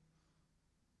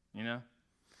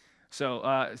 So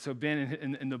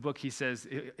Ben in the book, he says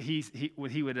they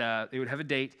would have a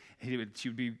date. She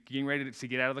would be getting ready to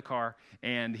get out of the car,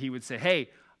 and he would say, hey,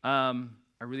 I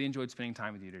really enjoyed spending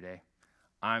time with you today.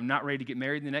 I'm not ready to get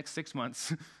married in the next 6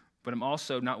 months, but I'm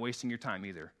also not wasting your time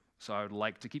either. So I would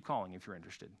like to keep calling if you're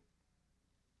interested.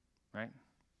 Right?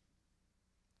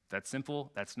 That's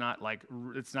simple. It's not like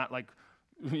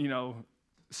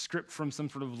script from some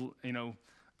sort of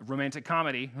romantic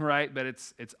comedy, right? But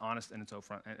it's honest and it's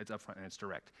upfront and it's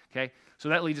direct. Okay, so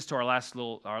that leads us to our last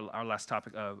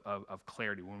topic of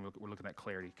clarity when we're looking at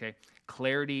clarity. Okay,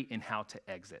 clarity in how to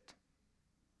exit.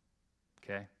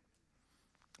 Okay,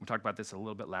 we talked about this a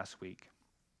little bit last week.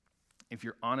 If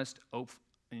you're honest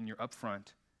and you're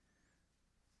upfront,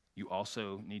 you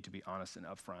also need to be honest and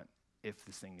upfront if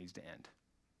this thing needs to end.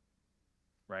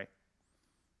 Right?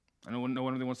 I know no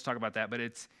one really wants to talk about that, but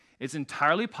it's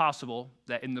entirely possible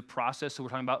that in the process, so we're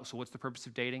talking about, so what's the purpose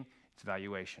of dating? It's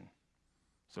evaluation.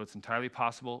 So it's entirely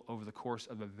possible over the course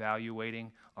of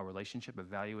evaluating a relationship,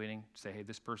 say, hey,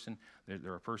 this person,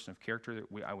 they're a person of character,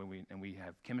 and we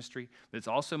have chemistry. But it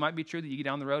also might be true that you get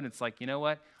down the road and it's like, you know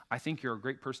what? I think you're a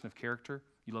great person of character.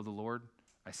 You love the Lord.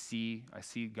 I see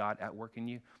God at work in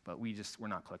you, but we're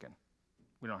not clicking.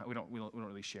 We don't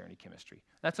really share any chemistry.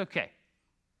 That's okay,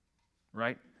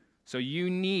 right? So you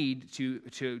need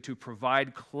to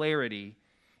provide clarity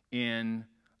in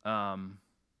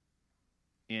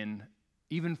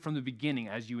even from the beginning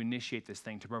as you initiate this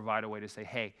thing, to provide a way to say,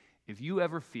 hey, if you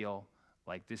ever feel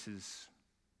like this is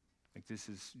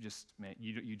just, man,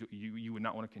 you would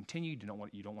not want to continue, you don't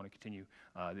want to continue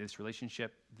this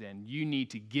relationship, then you need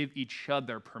to give each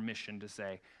other permission to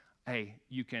say, hey,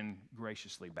 you can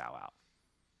graciously bow out.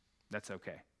 That's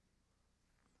okay,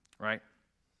 right?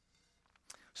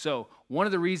 So one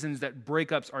of the reasons that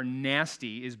breakups are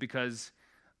nasty is because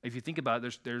if you think about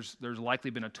it, there's likely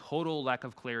been a total lack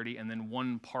of clarity, and then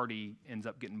one party ends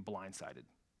up getting blindsided,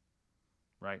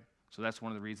 right? So that's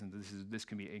one of the reasons this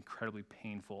can be incredibly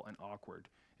painful and awkward,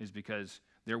 is because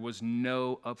there was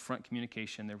no upfront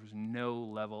communication. There was no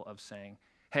level of saying,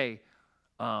 hey,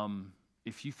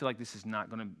 if you feel like this is not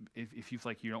going to, if you feel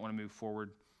like you don't want to move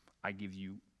forward,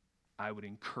 I would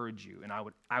encourage you, and I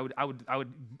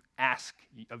would ask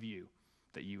of you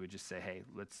that you would just say, hey,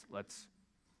 let's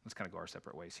kind of go our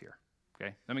separate ways here.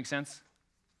 Okay, that makes sense,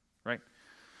 right?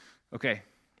 Okay.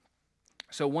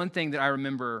 So one thing that I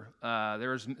remember,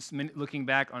 looking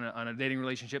back on a dating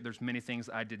relationship, there's many things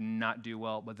I did not do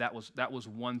well, but that was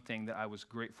one thing that I was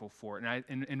grateful for. And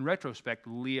in retrospect,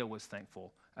 Leah was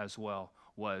thankful as well.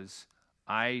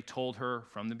 I told her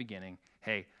from the beginning,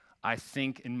 hey, I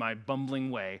think in my bumbling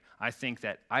way, I think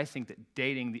that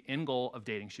dating, the end goal of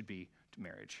dating should be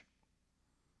marriage.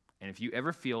 And if you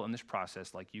ever feel in this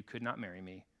process like you could not marry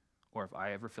me, or if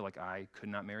I ever feel like I could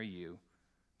not marry you,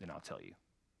 then I'll tell you.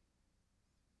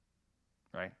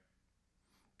 Right?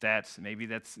 Maybe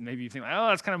you think, oh,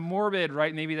 that's kind of morbid,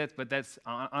 right? But that's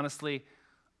honestly,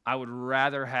 I would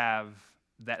rather have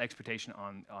that expectation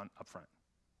on upfront,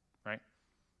 right?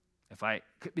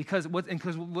 Because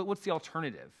what's the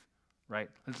alternative, right?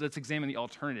 Let's examine the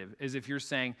alternative. Is if you're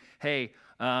saying, hey,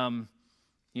 if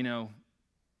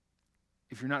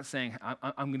you're not saying,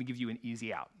 I'm going to give you an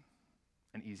easy out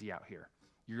here.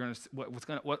 You're going to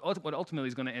what ultimately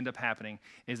is going to end up happening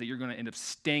is that you're going to end up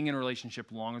staying in a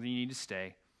relationship longer than you need to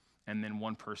stay, and then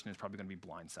one person is probably going to be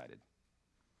blindsided.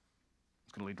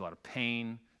 It's going to lead to a lot of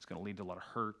pain. It's going to lead to a lot of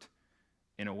hurt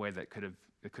in a way that could have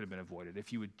been avoided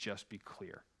if you would just be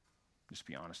clear, just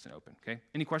be honest and open. Okay.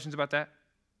 Any questions about that?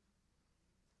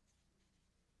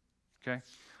 Okay.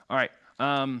 All right.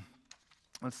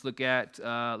 Let's look at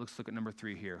number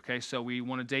 3 here. Okay. So we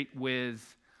want to date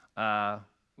with.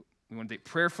 We want to date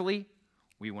prayerfully,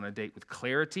 we want to date with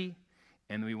clarity,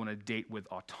 and we want to date with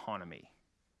autonomy.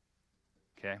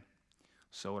 Okay?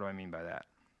 So what do I mean by that?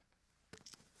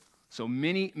 So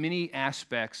many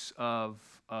aspects of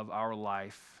our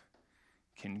life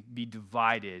can be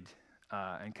divided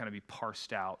and kind of be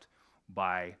parsed out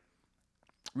by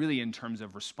really in terms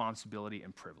of responsibility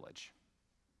and privilege.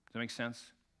 Does that make sense?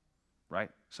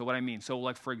 Right? So what I mean,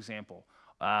 like for example,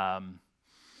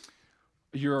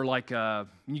 you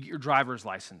get your driver's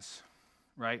license,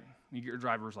 right? You get your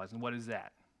driver's license. What is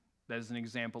that? That is an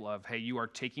example of, hey, you are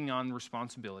taking on the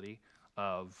responsibility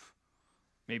of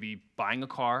maybe buying a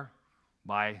car,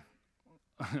 by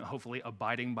hopefully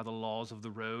abiding by the laws of the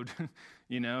road,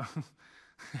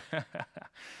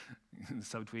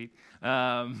 subtweet.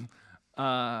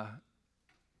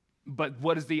 But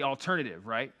what is the alternative,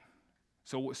 right?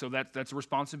 So that's a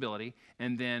responsibility,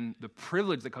 and then the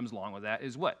privilege that comes along with that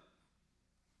is what?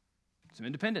 Some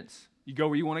independence. You go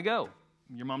where you want to go.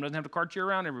 Your mom doesn't have to cart you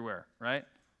around everywhere, right?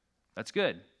 That's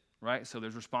good, right? So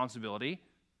there's responsibility,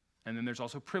 and then there's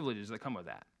also privileges that come with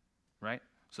that, right?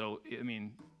 So, I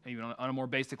mean, even on a more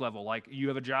basic level, like you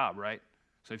have a job, right?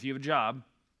 So if you have a job,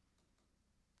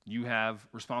 you have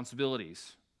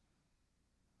responsibilities.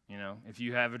 If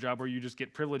you have a job where you just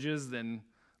get privileges, then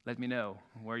let me know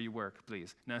where you work,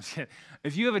 please. No,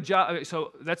 if you have a job,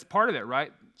 so that's part of it,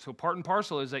 right? So part and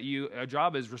parcel is that a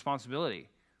job is responsibility,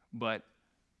 but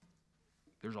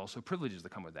there's also privileges that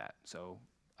come with that. So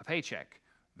a paycheck,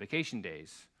 vacation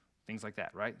days, things like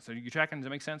that, right? So you tracking? Does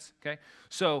that make sense? Okay.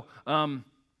 So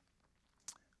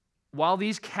while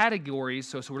these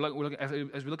categories, as we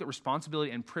look at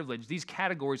responsibility and privilege, these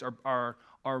categories are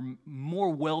more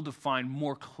well-defined,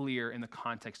 more clear in the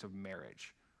context of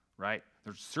marriage, right?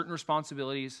 There's certain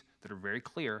responsibilities that are very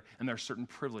clear, and there are certain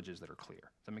privileges that are clear.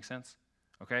 Does that make sense?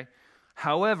 Okay?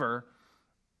 However,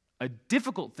 a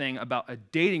difficult thing about a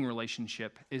dating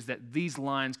relationship is that these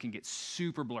lines can get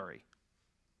super blurry,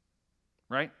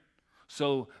 right?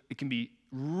 So it can be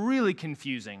really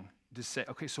confusing to say,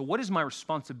 okay, so what is my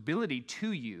responsibility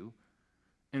to you,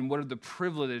 and what are the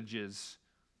privileges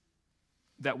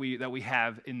that we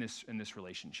have in this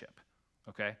relationship?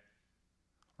 Okay?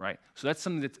 right? So that's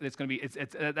something that's going to be,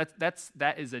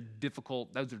 that is a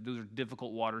difficult, those are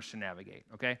difficult waters to navigate,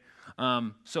 okay?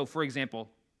 So for example,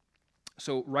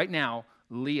 so right now,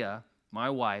 Leah,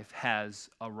 my wife, has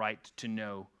a right to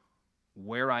know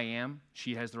where I am.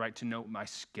 She has the right to know my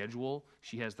schedule.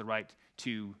 She has the right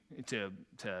to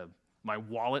my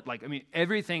wallet. Like, I mean,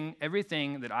 everything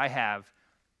that I have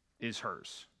is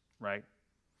hers, right?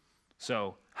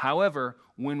 So, however,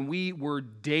 when we were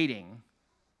dating,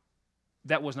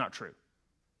 that was not true. Does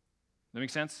that make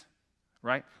sense?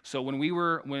 Right? So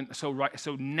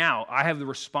so now I have the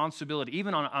responsibility,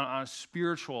 even on a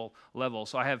spiritual level.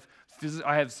 So I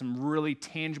have some really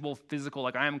tangible physical,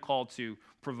 like I am called to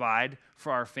provide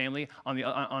for our family on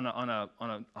a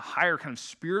higher kind of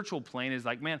spiritual plane. Is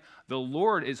like, man, the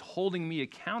Lord is holding me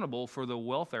accountable for the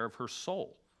welfare of her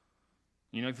soul.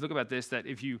 You know, if you look about this, that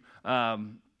if you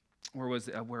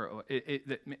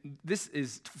this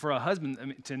is for a husband, I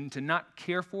mean, to not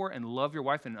care for and love your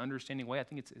wife in an understanding way. I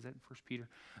think is that 1 Peter?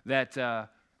 That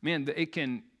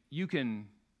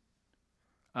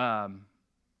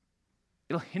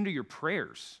it'll hinder your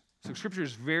prayers. So Scripture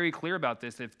is very clear about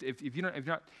this. If you're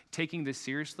not taking this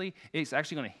seriously, it's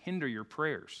actually going to hinder your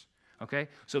prayers. Okay,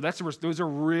 so those are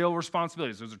real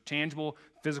responsibilities. Those are tangible,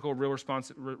 physical, real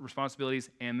responsibilities,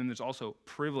 and then there's also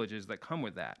privileges that come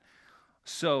with that.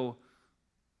 So,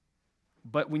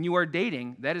 but when you are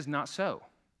dating, that is not so.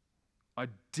 A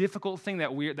difficult thing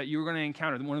that you're going to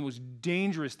encounter, one of the most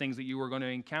dangerous things that you are going to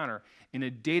encounter in a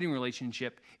dating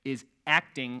relationship is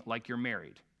acting like you're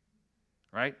married.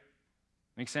 Right?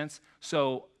 Make sense?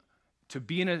 So, to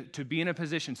be in a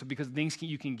position, so because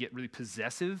you can get really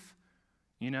possessive,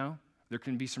 you know, there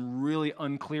can be some really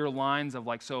unclear lines of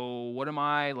like, so what am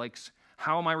I like?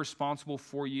 How am I responsible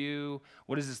for you?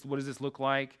 What does this look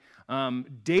like?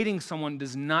 Dating someone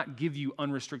does not give you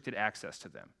unrestricted access to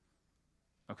them.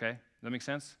 Okay? Does that make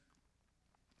sense?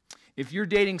 If you're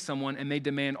dating someone and they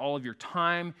demand all of your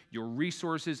time, your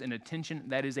resources, and attention,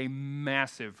 that is a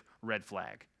massive red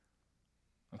flag.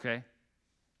 Okay?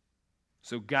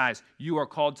 So guys, you are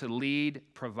called to lead,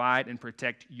 provide, and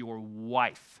protect your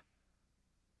wife,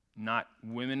 not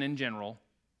women in general,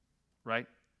 right?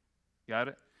 Got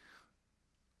it?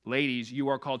 Ladies, you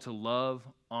are called to love,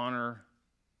 honor,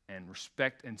 and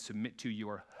respect and submit to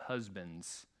your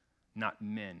husbands, not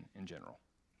men in general.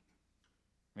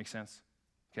 Make sense?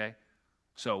 Okay?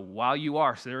 So while you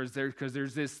are, there's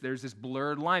this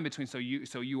blurred line between, so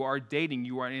you are dating,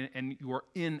 you are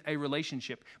in a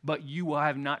relationship, but you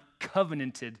have not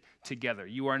covenanted together.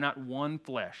 You are not one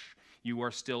flesh. You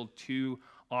are still two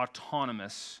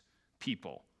autonomous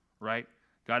people, right?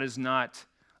 God is not.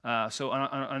 So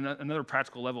on another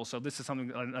practical level, so this is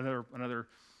something another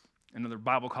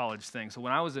Bible college thing. So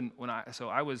I was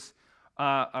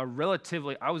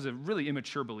a really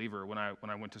immature believer when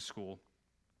I went to school,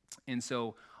 and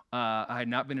so I had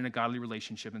not been in a godly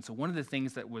relationship. And so one of the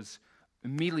things that was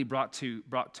immediately brought to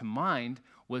mind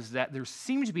was that there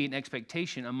seemed to be an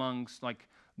expectation amongst like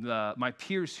my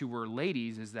peers who were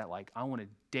ladies is that like I want to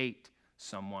date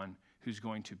someone who's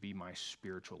going to be my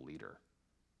spiritual leader,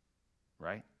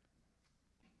 right?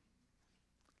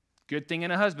 Good thing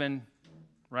in a husband,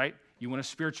 right? You want a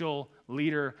spiritual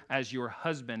leader as your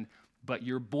husband, but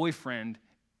your boyfriend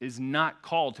is not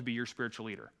called to be your spiritual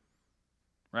leader,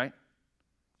 right?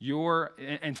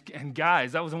 And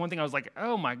guys, that was the one thing I was like,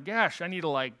 oh my gosh, I need to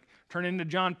like turn into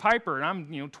John Piper, and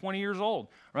I'm 20 years old,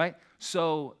 right?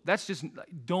 So that's just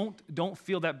don't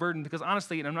feel that burden, because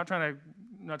honestly, and I'm not trying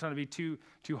to be too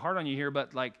hard on you here,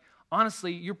 but like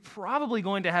honestly, you're probably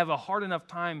going to have a hard enough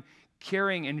time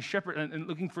carrying and shepherding and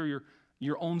looking for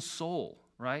your own soul,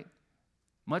 right?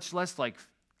 Much less like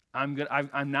I'm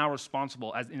now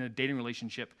responsible as in a dating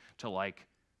relationship to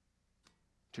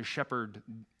shepherd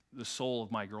the soul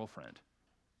of my girlfriend,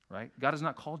 right? God has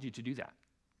not called you to do that,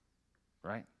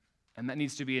 right? And that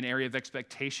needs to be an area of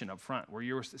expectation up front where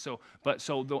you're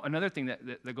another thing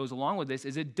that goes along with this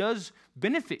is it does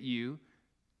benefit you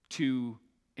to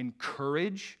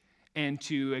encourage and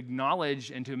to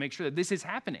acknowledge and to make sure that this is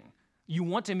happening. You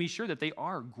want to be sure that they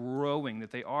are growing,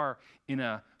 that they are in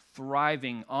a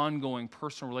thriving, ongoing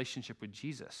personal relationship with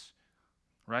Jesus,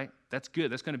 right? That's good.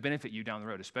 That's going to benefit you down the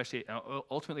road, especially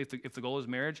ultimately if the goal is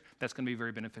marriage, that's going to be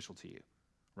very beneficial to you,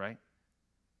 right?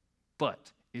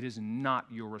 But it is not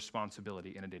your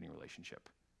responsibility in a dating relationship,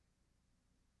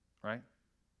 right?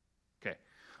 Okay.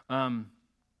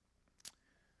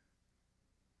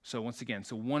 So once again,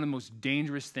 one of the most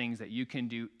dangerous things that you can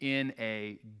do in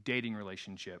a dating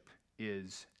relationship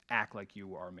is act like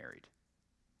you are married.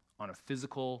 On a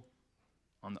physical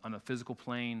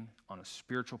plane, on a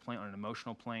spiritual plane, on an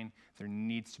emotional plane, there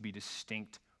needs to be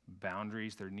distinct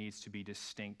boundaries. There needs to be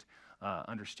distinct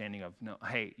understanding of, no,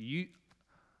 hey, you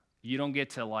don't get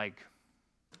to like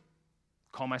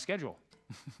call my schedule.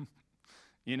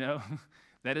 You know,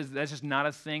 that's just not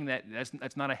a thing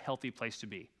that's not a healthy place to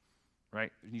be,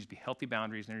 right? There needs to be healthy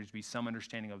boundaries, and there needs to be some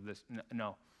understanding of this.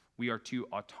 No, we are two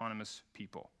autonomous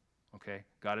people, okay?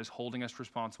 God is holding us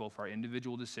responsible for our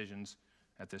individual decisions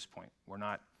at this point. We're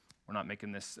not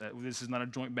making this, this is not a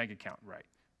joint bank account,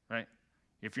 right?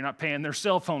 If you're not paying their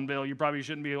cell phone bill, you probably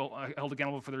shouldn't be held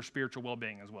accountable for their spiritual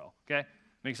well-being as well, okay?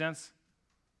 Make sense?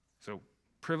 So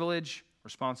privilege,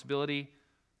 responsibility,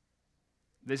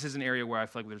 this is an area where I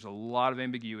feel like there's a lot of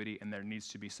ambiguity and there needs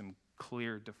to be some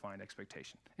clear, defined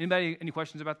expectation. Anybody, any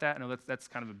questions about that? I know that's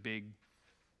kind of a big,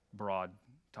 broad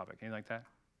topic. Anything like that?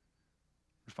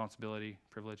 Responsibility,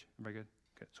 privilege, everybody good?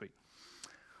 Good, sweet.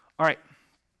 All right.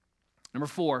 Number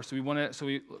 4,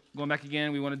 going back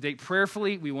again, we want to date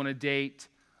prayerfully, we want to date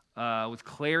with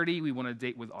clarity, we want to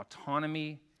date with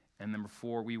autonomy, and number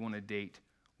 4, we want to date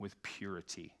with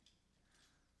purity.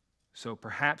 So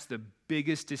perhaps the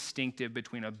biggest distinctive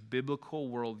between a biblical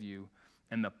worldview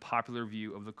and the popular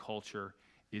view of the culture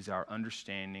is our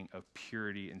understanding of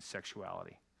purity and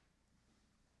sexuality.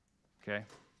 Okay?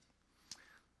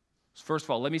 So first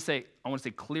of all, I want to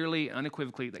say clearly,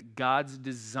 unequivocally, that God's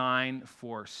design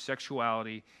for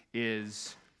sexuality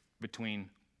is between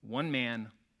one man,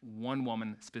 one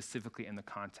woman, specifically in the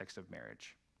context of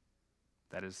marriage.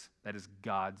 That is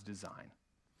God's design.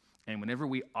 And whenever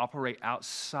we operate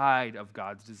outside of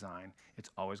God's design,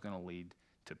 it's always going to lead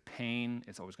to pain.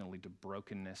 It's always going to lead to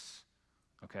brokenness,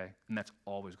 okay? And that's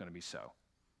always going to be so.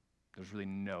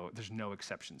 There's no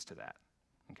exceptions to that,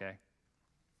 okay?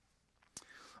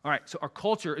 All right, so our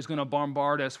culture is going to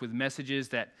bombard us with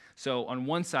messages so on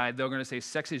one side, they're going to say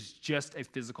sex is just a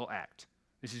physical act.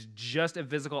 This is just a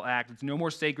physical act. It's no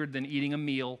more sacred than eating a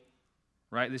meal,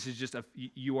 right? This is just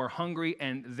you are hungry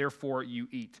and therefore you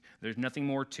eat. There's nothing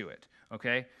more to it,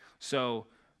 okay? So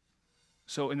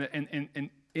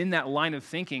in that line of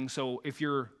thinking, so if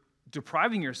you're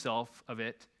depriving yourself of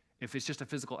it, if it's just a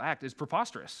physical act, it's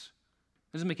preposterous.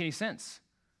 It doesn't make any sense.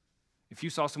 If you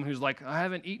saw someone who's like, I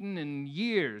haven't eaten in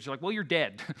years, you're like, well, you're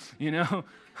dead, you know?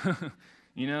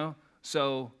 You know?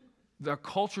 So the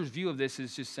culture's view of this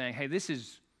is just saying, hey,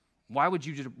 why would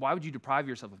you deprive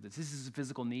yourself of this? This is a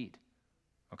physical need,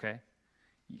 okay?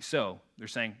 So they're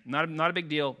saying, not a big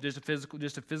deal, just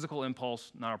a physical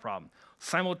impulse, not a problem.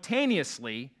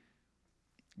 Simultaneously,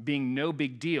 being no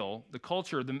big deal, the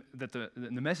culture, the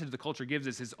message the culture gives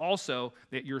us is also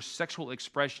that your sexual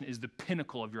expression is the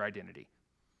pinnacle of your identity.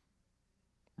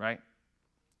 Right?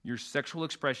 Your sexual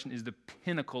expression is the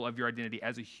pinnacle of your identity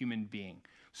as a human being.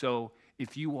 So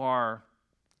if you are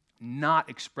not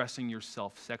expressing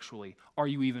yourself sexually, are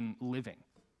you even living?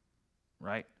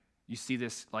 Right? You see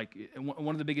this, like,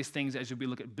 one of the biggest things as we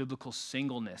look at biblical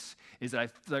singleness is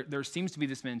that there seems to be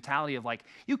this mentality of like,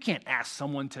 you can't ask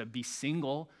someone to be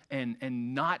single and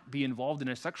not be involved in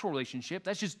a sexual relationship.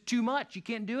 That's just too much. You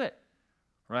can't do it.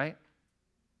 Right?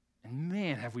 And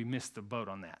man, have we missed the boat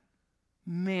on that.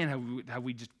 Man, have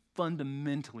we just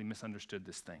fundamentally misunderstood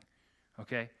this thing,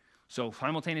 okay? So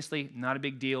simultaneously, not a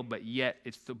big deal, but yet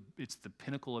it's the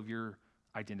pinnacle of your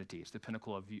identity. It's the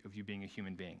pinnacle of you being a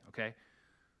human being, okay?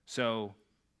 So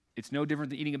it's no different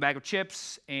than eating a bag of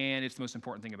chips, and it's the most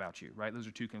important thing about you, right? Those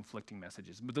are two conflicting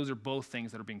messages, but those are both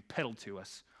things that are being peddled to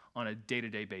us on a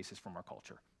day-to-day basis from our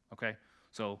culture, okay?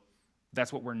 So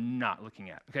that's what we're not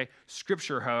looking at, okay?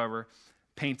 Scripture, however,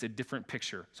 paints a different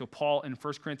picture. So Paul in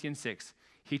 1 Corinthians 6,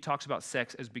 he talks about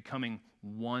sex as becoming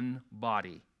one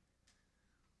body.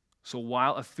 So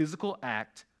while a physical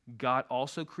act, God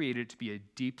also created it to be a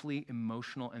deeply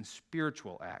emotional and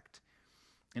spiritual act.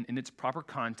 And in its proper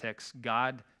context,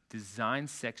 God designed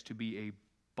sex to be a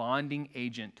bonding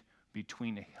agent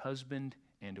between a husband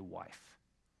and a wife.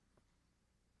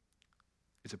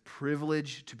 It's a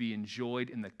privilege to be enjoyed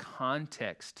in the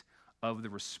context of the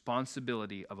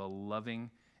responsibility of a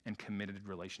loving and committed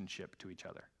relationship to each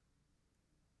other.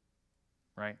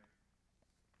 Right?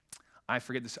 I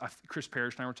forget this. Chris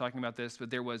Parrish and I were talking about this,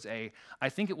 but there was I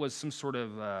think it was some sort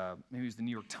of, maybe it was the New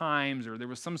York Times, or there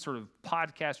was some sort of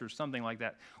podcast or something like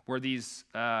that, where these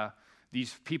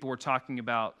people were talking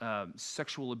about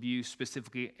sexual abuse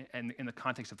specifically in the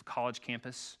context of the college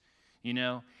campus, you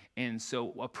know? And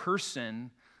so a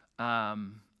person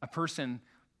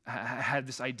had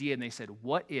this idea, and they said,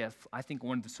 what if, I think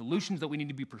one of the solutions that we need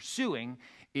to be pursuing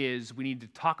is we need to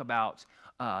talk about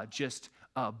just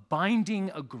a binding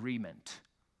agreement.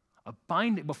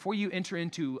 Before you enter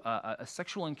into a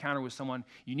sexual encounter with someone,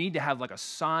 you need to have like a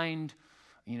signed,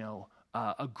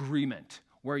 agreement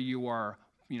where you are,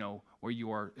 where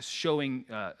you are showing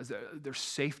there's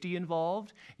safety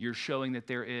involved. You're showing that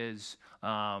there is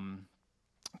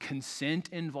consent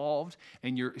involved,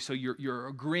 and you're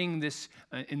agreeing this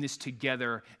in this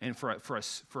together, and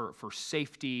for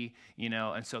safety,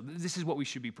 and so this is what we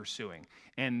should be pursuing.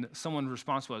 And someone's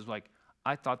response was like,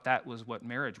 I thought that was what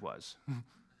marriage was.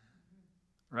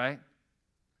 Right?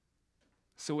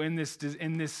 So in this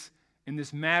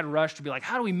mad rush to be like,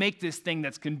 how do we make this thing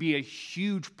that's going to be a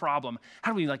huge problem?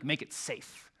 How do we make it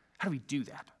safe? How do we do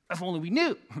that? If only we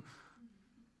knew.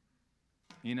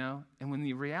 And when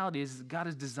the reality is God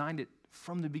has designed it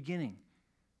from the beginning.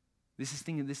 This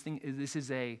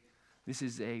is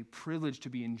a privilege to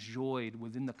be enjoyed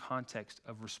within the context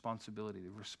of responsibility,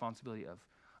 the responsibility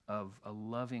of a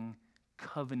loving,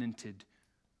 covenanted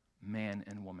man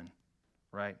and woman,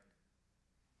 right?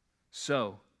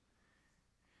 So,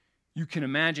 you can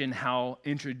imagine how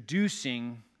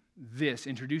introducing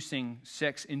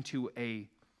sex into a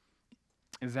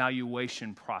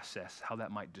evaluation process, how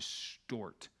that might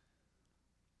distort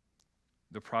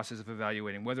the process of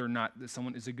evaluating whether or not that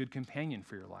someone is a good companion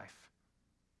for your life.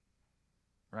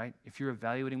 Right? If you're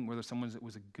evaluating whether someone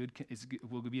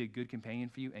will be a good companion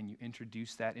for you, and you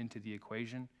introduce that into the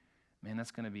equation, man,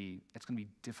 that's going to be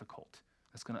difficult.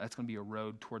 That's going to be a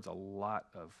road towards a lot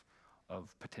of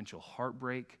potential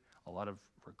heartbreak, a lot of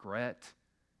regret,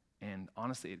 and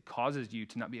honestly, it causes you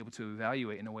to not be able to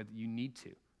evaluate in a way that you need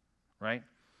to, right?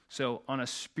 So on a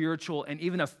spiritual and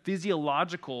even a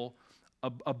physiological,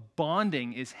 a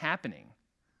bonding is happening,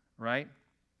 right,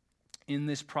 in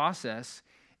this process.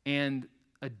 And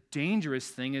a dangerous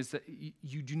thing is that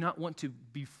you do not want to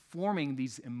be forming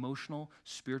these emotional,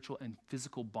 spiritual, and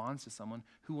physical bonds to someone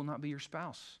who will not be your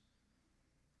spouse.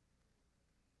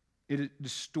 It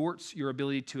distorts your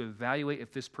ability to evaluate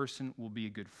if this person will be a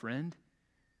good friend.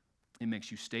 It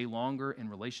makes you stay longer in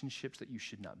relationships that you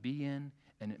should not be in,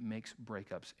 and it makes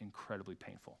breakups incredibly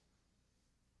painful.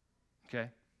 Okay?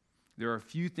 There are a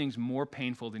few things more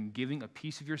painful than giving a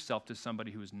piece of yourself to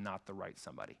somebody who is not the right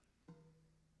somebody.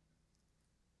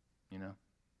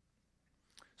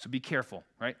 So be careful,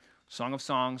 right? Song of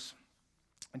Songs,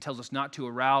 it tells us not to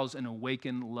arouse and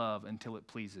awaken love until it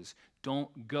pleases.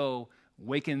 Don't go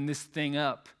waken this thing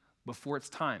up before it's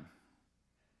time,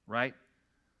 right?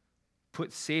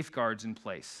 Put safeguards in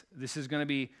place. This is going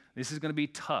to be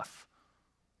tough,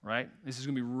 right? This is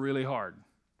going to be really hard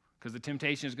because the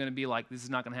temptation is going to be like, this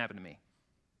is not going to happen to me.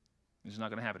 This is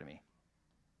not going to happen to me.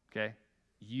 Okay?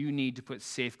 You need to put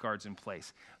safeguards in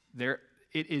place.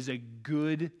 It is a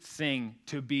good thing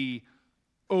to be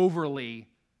overly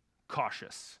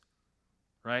cautious,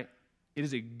 right? It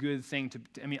is a good thing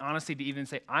honestly, to even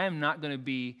say, I'm not going to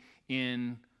be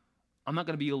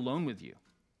alone with you,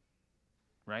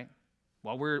 right?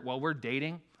 While we're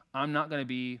dating, we're not going to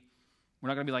be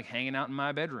like hanging out in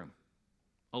my bedroom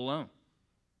alone,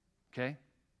 okay?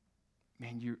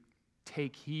 Man, you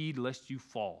take heed lest you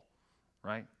fall,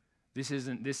 right? This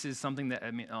is something that,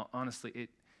 honestly,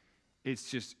 it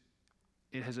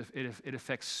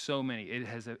affects so many. You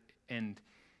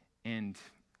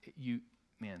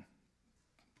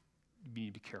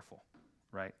need to be careful,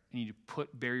 right? You need to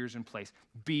put barriers in place.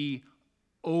 Be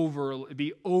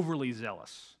overly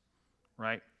zealous,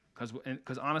 right? Because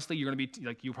honestly, you're going to be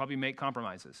you'll probably make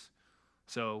compromises.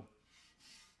 So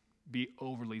be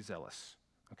overly zealous,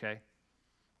 okay?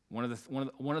 One of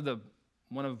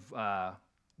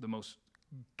the most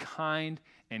kind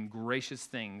and gracious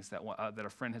things that a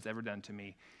friend has ever done to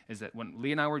me is that when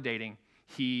Lee and I were dating,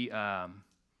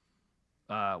 I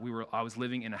was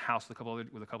living in a house with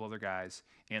a couple other guys,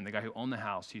 and the guy who owned the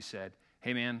house, he said,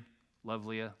 "Hey man, love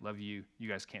Leah, love you. You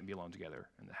guys can't be alone together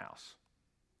in the house."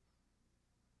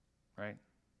 Right?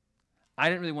 I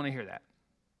didn't really want to hear that.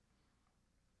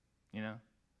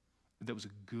 That was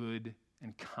a good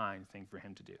and kind thing for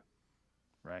him to do.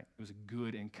 Right? It was a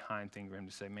good and kind thing for him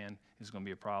to say, man, this is going to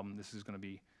be a problem. This is going to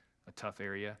be a tough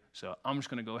area. So I'm just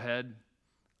going to go ahead.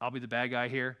 I'll be the bad guy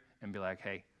here and be like,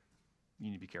 hey,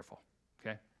 you need to be careful.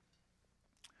 Okay?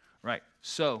 Right.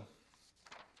 So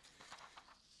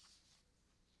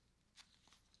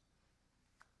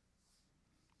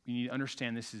you need to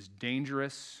understand this is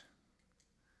dangerous.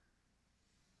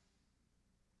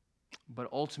 But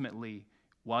ultimately,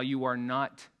 while you are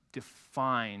not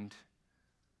defined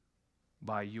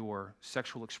by your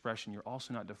sexual expression, you're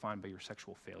also not defined by your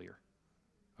sexual failure,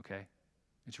 okay?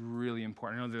 It's really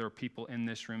important. I know there are people in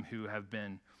this room who've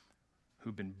been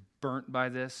burnt by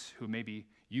this, who maybe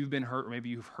you've been hurt, or maybe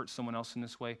you've hurt someone else in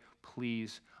this way.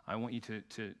 Please, I want you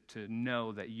to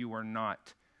know that you are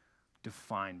not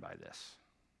defined by this,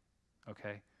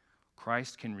 okay?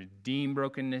 Christ can redeem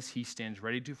brokenness. He stands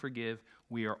ready to forgive.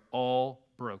 We are all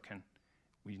broken.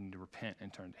 We need to repent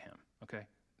and turn to him, okay?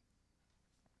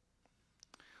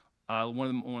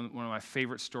 One of my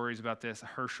favorite stories about this,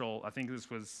 Herschel, I think this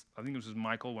was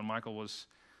Michael, when Michael was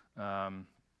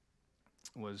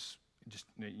just,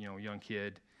 a young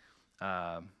kid.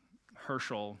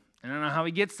 Herschel, and I don't know how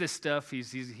he gets this stuff.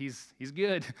 He's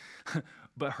good.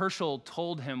 But Herschel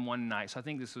told him one night, so I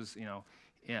think this was,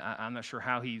 I'm not sure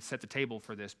how he set the table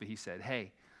for this, but he said,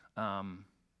 hey,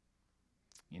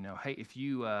 hey, if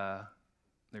you,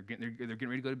 they're getting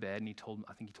ready to go to bed, and he told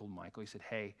Michael, he said,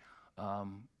 hey,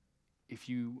 if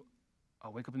you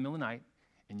wake up in the middle of the night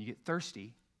and you get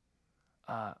thirsty,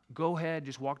 go ahead,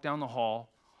 just walk down the hall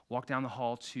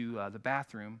to the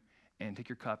bathroom and take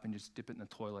your cup and just dip it in the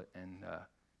toilet and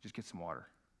just get some water.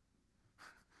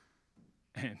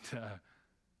 And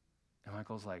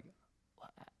Michael's like,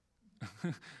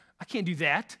 I can't do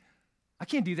that.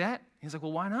 He's like,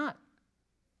 well, why not?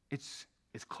 It's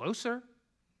closer.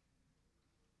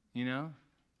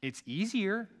 It's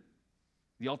easier.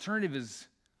 The alternative is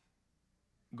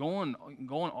going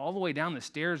all the way down the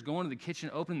stairs, going to the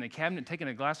kitchen, opening the cabinet, taking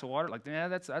a glass of water. Like,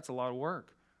 that's a lot of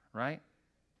work, right?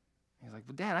 He's like,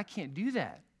 but Dad, I can't do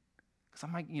that because I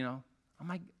might,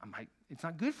 it's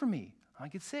not good for me. I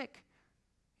might get sick,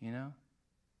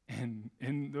 And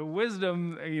the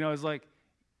wisdom, is like,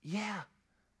 yeah,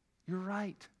 you're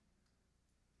right.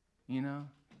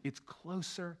 It's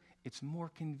closer, it's more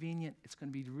convenient, it's going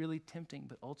to be really tempting,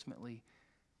 but ultimately,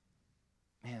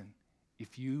 man,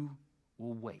 if you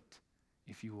will wait,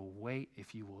 if you will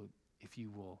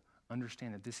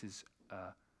understand that this is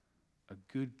a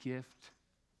good gift,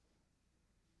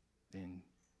 then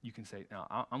you can say, no,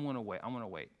 I'm going to wait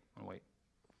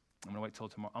till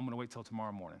tomorrow. I'm going to wait till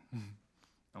tomorrow morning. I'm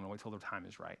going to wait till the time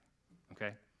is right.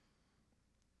 Okay?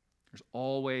 There's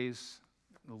always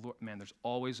a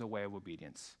way of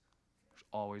obedience. There's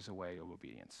always a way of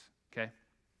obedience. Okay?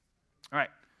 All right.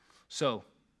 So,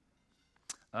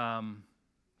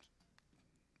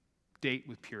 date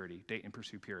with purity. Date and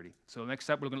pursue purity. So next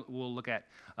up, we'll look at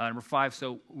number 5.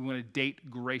 So we want to date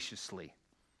graciously.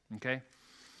 Okay?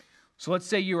 So let's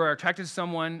say you are attracted to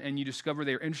someone and you discover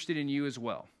they're interested in you as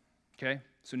well. Okay?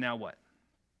 So now what?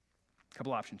 A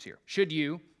couple options here. Should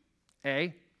you,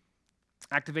 A,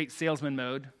 activate salesman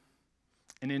mode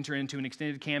and enter into an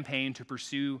extended campaign to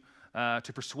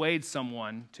persuade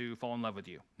someone to fall in love with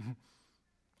you?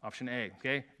 Option A,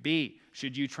 okay? B,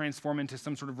 should you transform into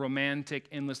some sort of romantic,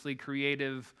 endlessly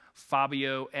creative,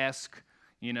 Fabio-esque,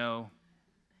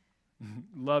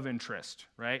 love interest,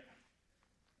 right?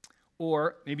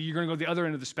 Or maybe you're going to go to the other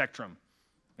end of the spectrum.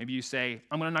 Maybe you say,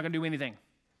 I'm not going to do anything.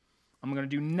 I'm going to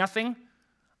do nothing.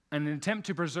 In an attempt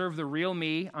to preserve the real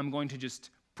me, I'm going to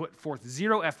just put forth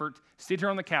zero effort, sit here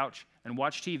on the couch, and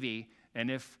watch TV. And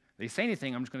if they say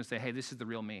anything, I'm just going to say, hey, this is the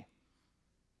real me.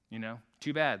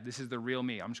 Too bad. This is the real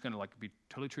me. I'm just going to be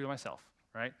totally true to myself,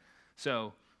 right?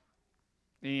 So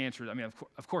the answer is,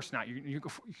 of course not. You're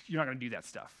not going to do that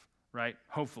stuff, right?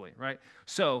 Hopefully, right?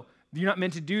 So you're not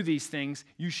meant to do these things.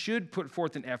 You should put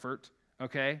forth an effort,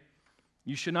 okay?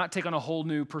 You should not take on a whole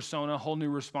new persona, whole new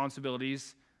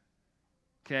responsibilities,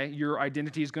 okay? Your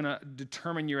identity is going to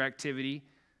determine your activity.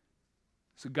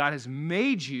 So God has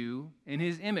made you in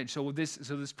his image. So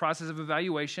this process of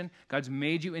evaluation, God's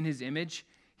made you in his image.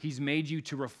 He's made you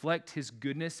to reflect his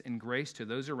goodness and grace to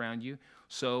those around you.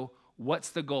 So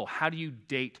what's the goal? How do you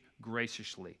date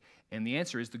graciously? And the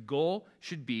answer is the goal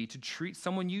should be to treat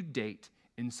someone you date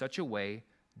in such a way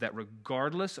that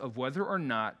regardless of whether or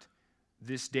not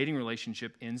this dating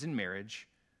relationship ends in marriage,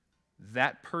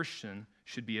 that person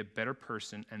should be a better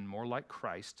person and more like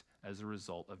Christ as a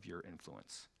result of your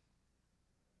influence.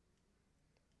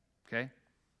 Okay?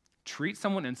 Treat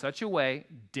someone in such a way,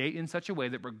 date in such a way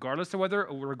that regardless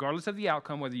of the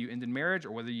outcome, whether you end in marriage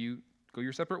or whether you go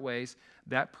your separate ways,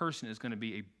 that person is going to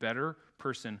be a better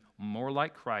person, more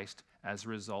like Christ as a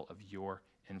result of your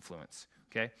influence.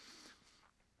 Okay?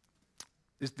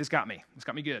 This got me. This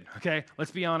got me good. Okay?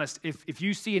 Let's be honest. If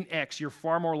you see an ex, you're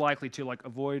far more likely to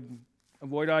avoid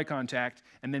eye contact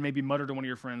and then maybe mutter to one of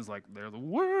your friends they're the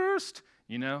worst,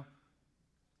 You're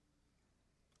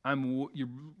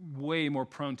way more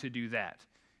prone to do that.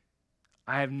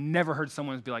 I have never heard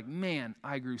someone be like, man,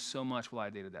 I grew so much while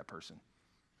I dated that person.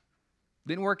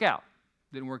 Didn't work out.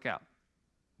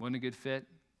 Wasn't a good fit.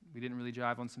 We didn't really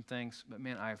jive on some things. But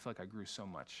man, I feel like I grew so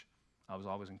much. I was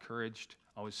always encouraged,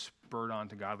 always spurred on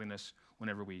to godliness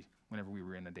whenever we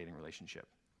were in a dating relationship.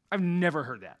 I've never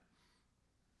heard that.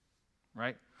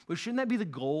 Right? But shouldn't that be the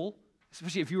goal?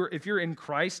 Especially if you're in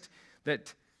Christ,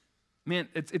 that Man,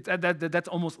 that's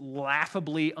almost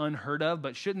laughably unheard of,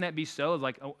 but shouldn't that be so?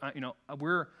 Like,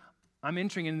 I'm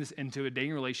entering into a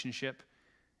dating relationship,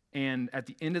 and at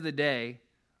the end of the day,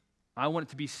 I want it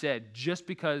to be said, just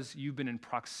because you've been in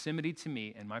proximity to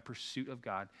me and my pursuit of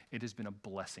God, it has been a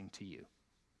blessing to you.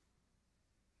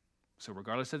 So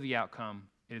regardless of the outcome,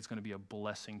 it is going to be a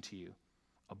blessing to you,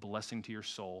 a blessing to your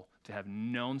soul, to have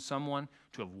known someone,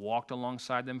 to have walked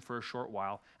alongside them for a short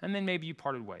while, and then maybe you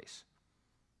parted ways.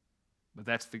 But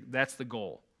that's the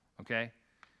goal, okay?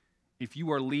 If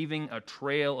you are leaving a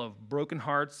trail of broken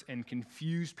hearts and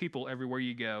confused people everywhere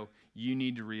you go, you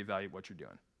need to reevaluate what you're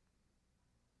doing,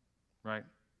 right?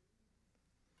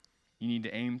 You need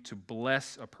to aim to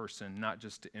bless a person, not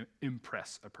just to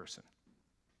impress a person.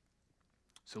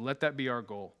 So let that be our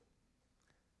goal.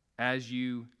 As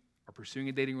you are pursuing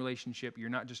a dating relationship, you're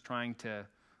not just trying to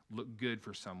look good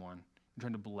for someone, you're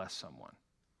trying to bless someone.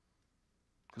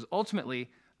 Because ultimately,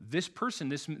 this person,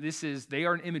 they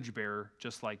are an image bearer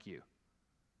just like you.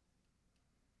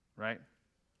 Right?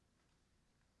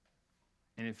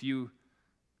 And if you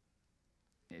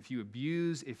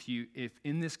abuse, if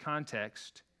in this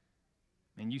context,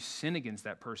 and you sin against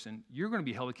that person, you're going to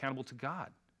be held accountable to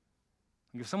God.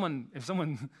 Like if someone,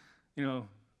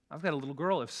 I've got a little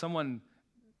girl, if someone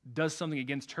does something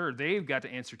against her, they've got to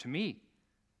answer to me.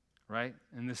 Right?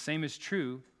 And the same is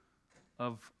true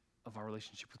of our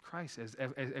relationship with Christ.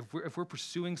 If we're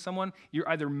pursuing someone, you're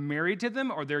either married to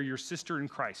them or they're your sister in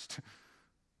Christ.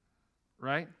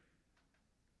 Right?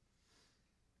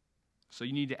 So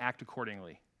you need to act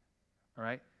accordingly. All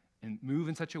right? And move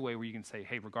in such a way where you can say,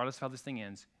 hey, regardless of how this thing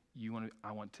ends,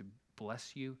 I want to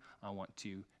bless you, I want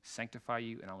to sanctify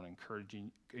you, and I want to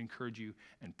encourage you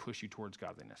and push you towards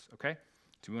godliness. Okay?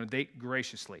 So we want to date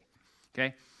graciously.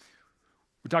 Okay?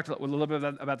 We talked a little bit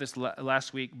about this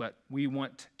last week, but we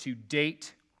want to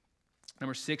date.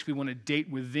 Number 6, we want to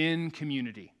date within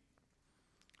community.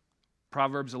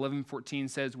 Proverbs 11:14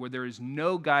 says, where there is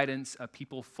no guidance, a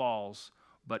people falls,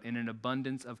 but in an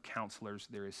abundance of counselors,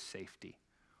 there is safety.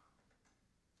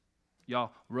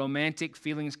 Y'all, romantic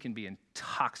feelings can be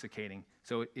intoxicating,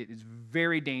 so it is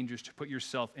very dangerous to put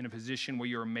yourself in a position where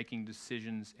you're making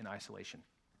decisions in isolation.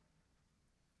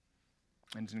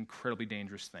 And it's an incredibly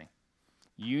dangerous thing.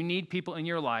 You need people in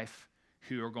your life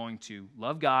who are going to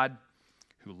love God,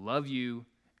 who love you,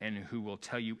 and who will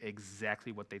tell you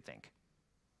exactly what they think.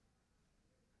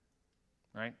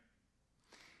 Right?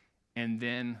 And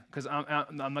then, because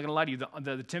I'm not going to lie to you,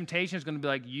 the temptation is going to be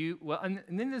like and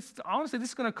then honestly, this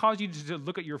is going to cause you to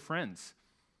look at your friends.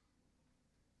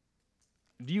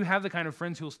 Do you have the kind of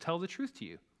friends who will tell the truth to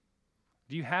you?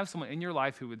 Do you have someone in your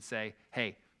life who would say,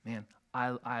 hey, man,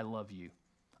 I love you.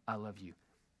 I love you.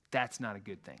 That's not a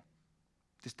good thing.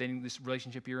 Just dating this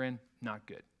relationship you're in, not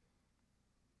good.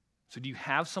 So do you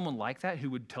have someone like that who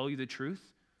would tell you the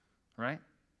truth, right?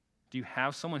 Do you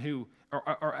have someone who,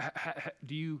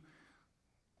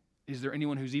 is there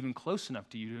anyone who's even close enough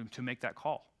to you to make that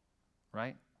call,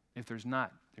 right? If there's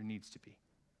not, there needs to be,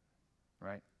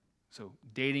 right? So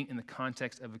dating in the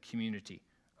context of a community,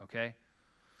 okay?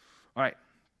 All right,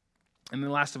 and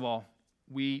then last of all,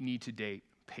 we need to date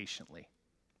patiently.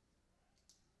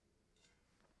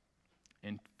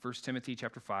 In 1 Timothy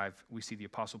chapter 5, we see the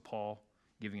Apostle Paul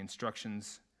giving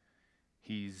instructions.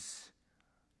 He's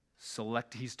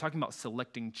talking about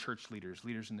selecting church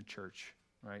leaders in the church,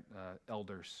 right?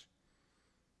 Elders.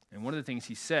 And one of the things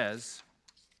he says,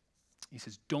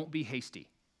 don't be hasty,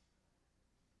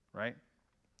 right?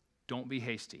 Don't be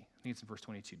hasty. I think it's in verse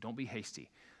 22. Don't be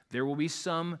hasty. There will be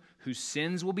some whose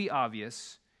sins will be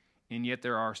obvious, and yet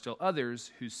there are still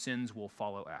others whose sins will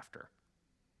follow after.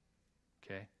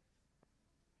 Okay?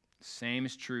 Same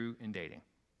is true in dating.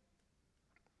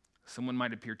 Someone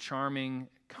might appear charming,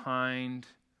 kind,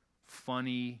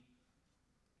 funny,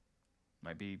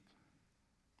 might be,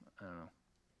 I don't know,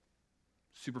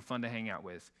 super fun to hang out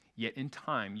with, yet in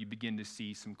time you begin to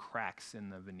see some cracks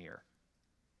in the veneer.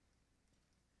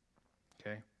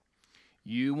 Okay?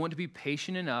 You want to be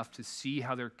patient enough to see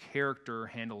how their character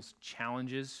handles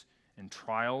challenges and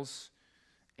trials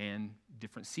and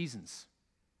different seasons.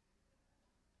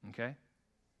 Okay?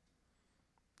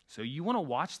 So you want to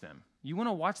watch them. You want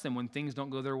to watch them when things don't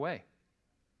go their way.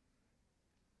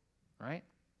 Right?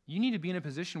 You need to be in a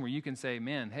position where you can say,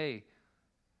 man, hey,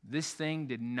 this thing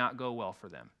did not go well for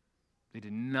them. They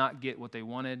did not get what they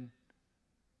wanted.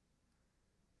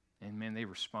 And man, they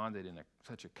responded in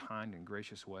such a kind and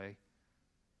gracious way.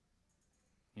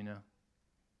 You know?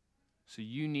 So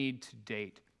you need to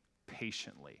date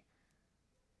patiently.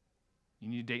 You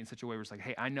need to date in such a way where it's like,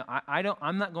 hey, I know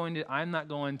I'm not going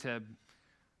to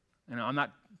And I'm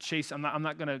not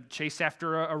going to chase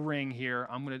after a ring here.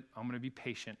 I'm going to be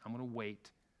patient. I'm going to wait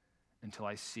until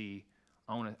I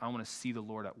want to see the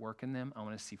Lord at work in them. I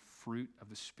want to see fruit of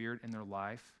the Spirit in their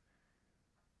life.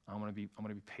 I'm going to be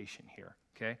patient here,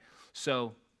 okay?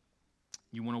 So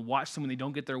you want to watch someone they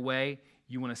don't get their way.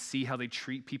 You want to see how they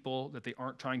treat people that they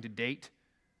aren't trying to date.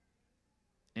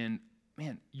 And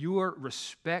man, your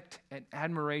respect and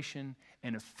admiration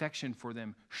and affection for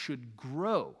them should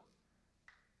grow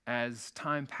as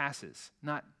time passes,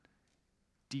 not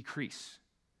decrease.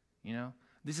 You know,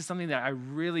 this is something that I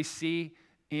really see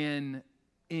in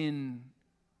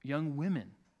young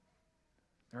women.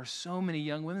 There are so many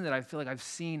young women that I feel like I've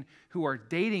seen who are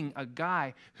dating a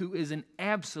guy who is an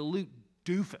absolute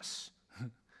doofus.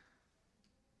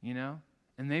 You know,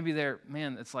 and maybe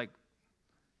it's like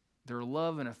their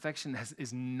love and affection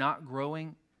is not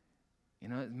growing. You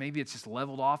know, maybe it's just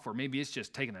leveled off, or maybe it's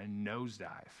just taking a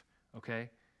nosedive, okay?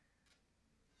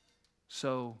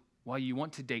 So while you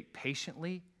want to date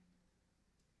patiently,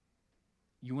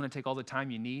 you want to take all the time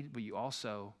you need, but you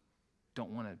also don't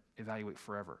want to evaluate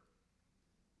forever,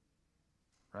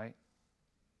 right?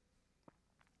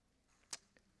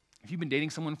 If you've been dating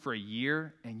someone for a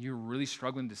year and you're really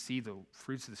struggling to see the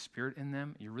fruits of the Spirit in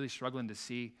them, you're really struggling to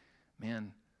see,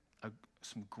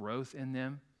 some growth in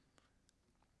them.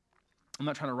 I'm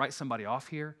not trying to write somebody off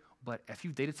here, but if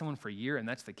you've dated someone for a year and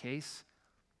that's the case,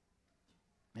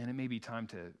 man, it may be time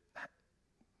to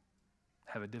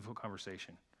have a difficult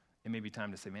conversation. It may be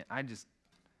time to say, man, we're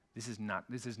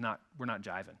not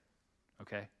jiving,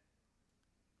 okay?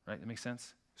 Right, that makes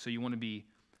sense? So you want to be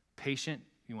patient,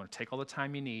 you want to take all the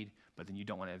time you need, but then you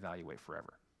don't want to evaluate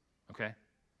forever, okay?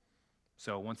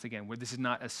 So once again, this is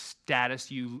not a status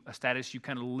you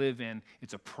kind of live in,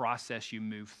 it's a process you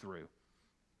move through,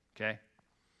 okay?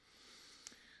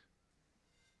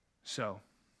 So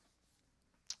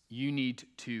you need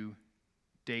to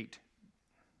date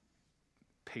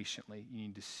patiently. You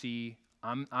need to see,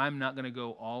 I'm not going to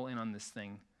go all in on this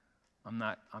thing. I'm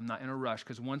not in a rush,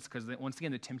 because once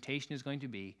again, the temptation is going to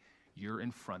be, you're in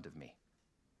front of me.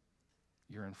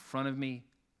 You're in front of me,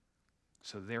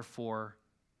 so therefore,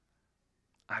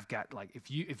 I've got, like,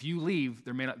 if you leave,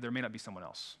 there may not be someone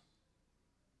else,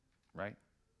 right?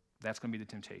 That's going to be the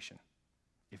temptation.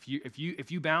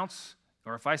 If you bounce,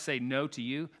 or if I say no to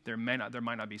you, there might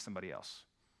not be somebody else,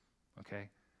 okay?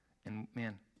 And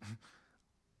man,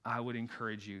 I would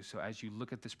encourage you. So as you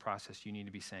look at this process, you need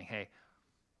to be saying, "Hey,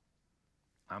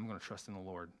 I'm going to trust in the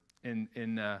Lord." In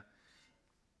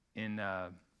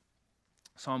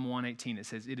Psalm 118, it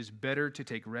says, "It is better to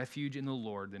take refuge in the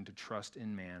Lord than to trust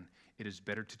in man. It is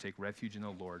better to take refuge in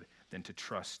the Lord than to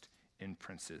trust in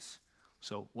princes."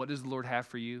 So what does the Lord have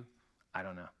for you? I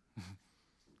don't know.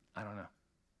 I don't know,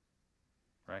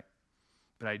 right?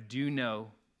 But I do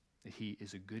know that he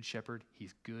is a good shepherd.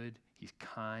 He's good. He's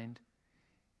kind.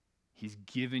 He's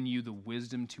given you the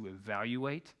wisdom to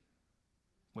evaluate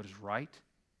what is right.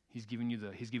 He's given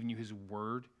you his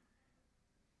word.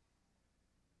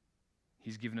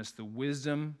 He's given us the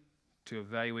wisdom to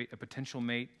evaluate a potential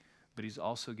mate, but he's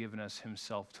also given us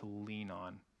himself to lean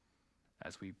on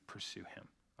as we pursue him,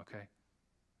 okay?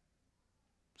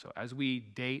 So as we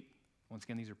date, once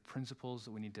again, these are principles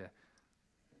that we need to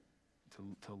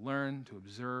learn, to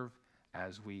observe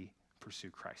as we pursue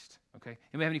Christ, okay?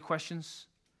 Anybody have any questions?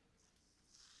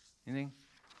 Anything?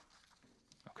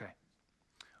 Okay.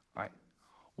 All right.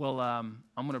 Well, I'm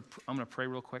gonna pray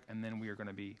real quick, and then we're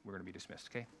gonna be dismissed,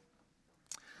 okay?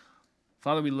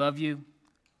 Father, we love you.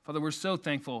 Father, we're so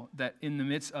thankful that in the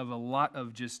midst of a lot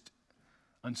of just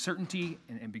uncertainty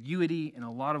and ambiguity in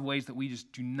a lot of ways that we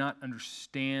just do not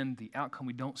understand the outcome,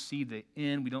 we don't see the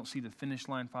end, we don't see the finish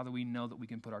line, Father, we know that we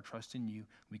can put our trust in you,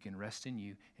 we can rest in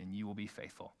you, and you will be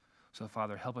faithful. So,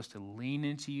 Father, help us to lean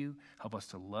into you, help us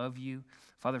to love you.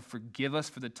 Father, forgive us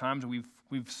for the times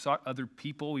we've sought other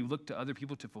people, we've looked to other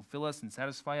people to fulfill us and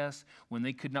satisfy us when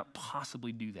they could not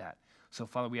possibly do that. So,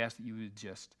 Father, we ask that you would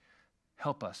just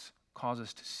help us, cause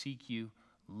us to seek you,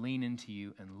 lean into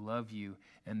you, and love you,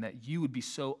 and that you would be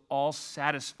so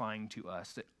all-satisfying to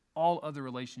us that all other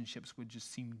relationships would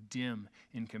just seem dim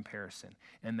in comparison.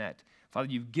 And that, Father,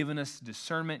 you've given us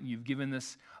discernment, and you've given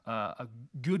us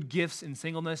good gifts in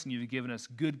singleness, and you've given us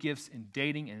good gifts in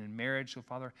dating and in marriage. So,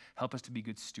 Father, help us to be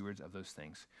good stewards of those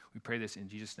things. We pray this in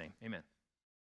Jesus' name. Amen.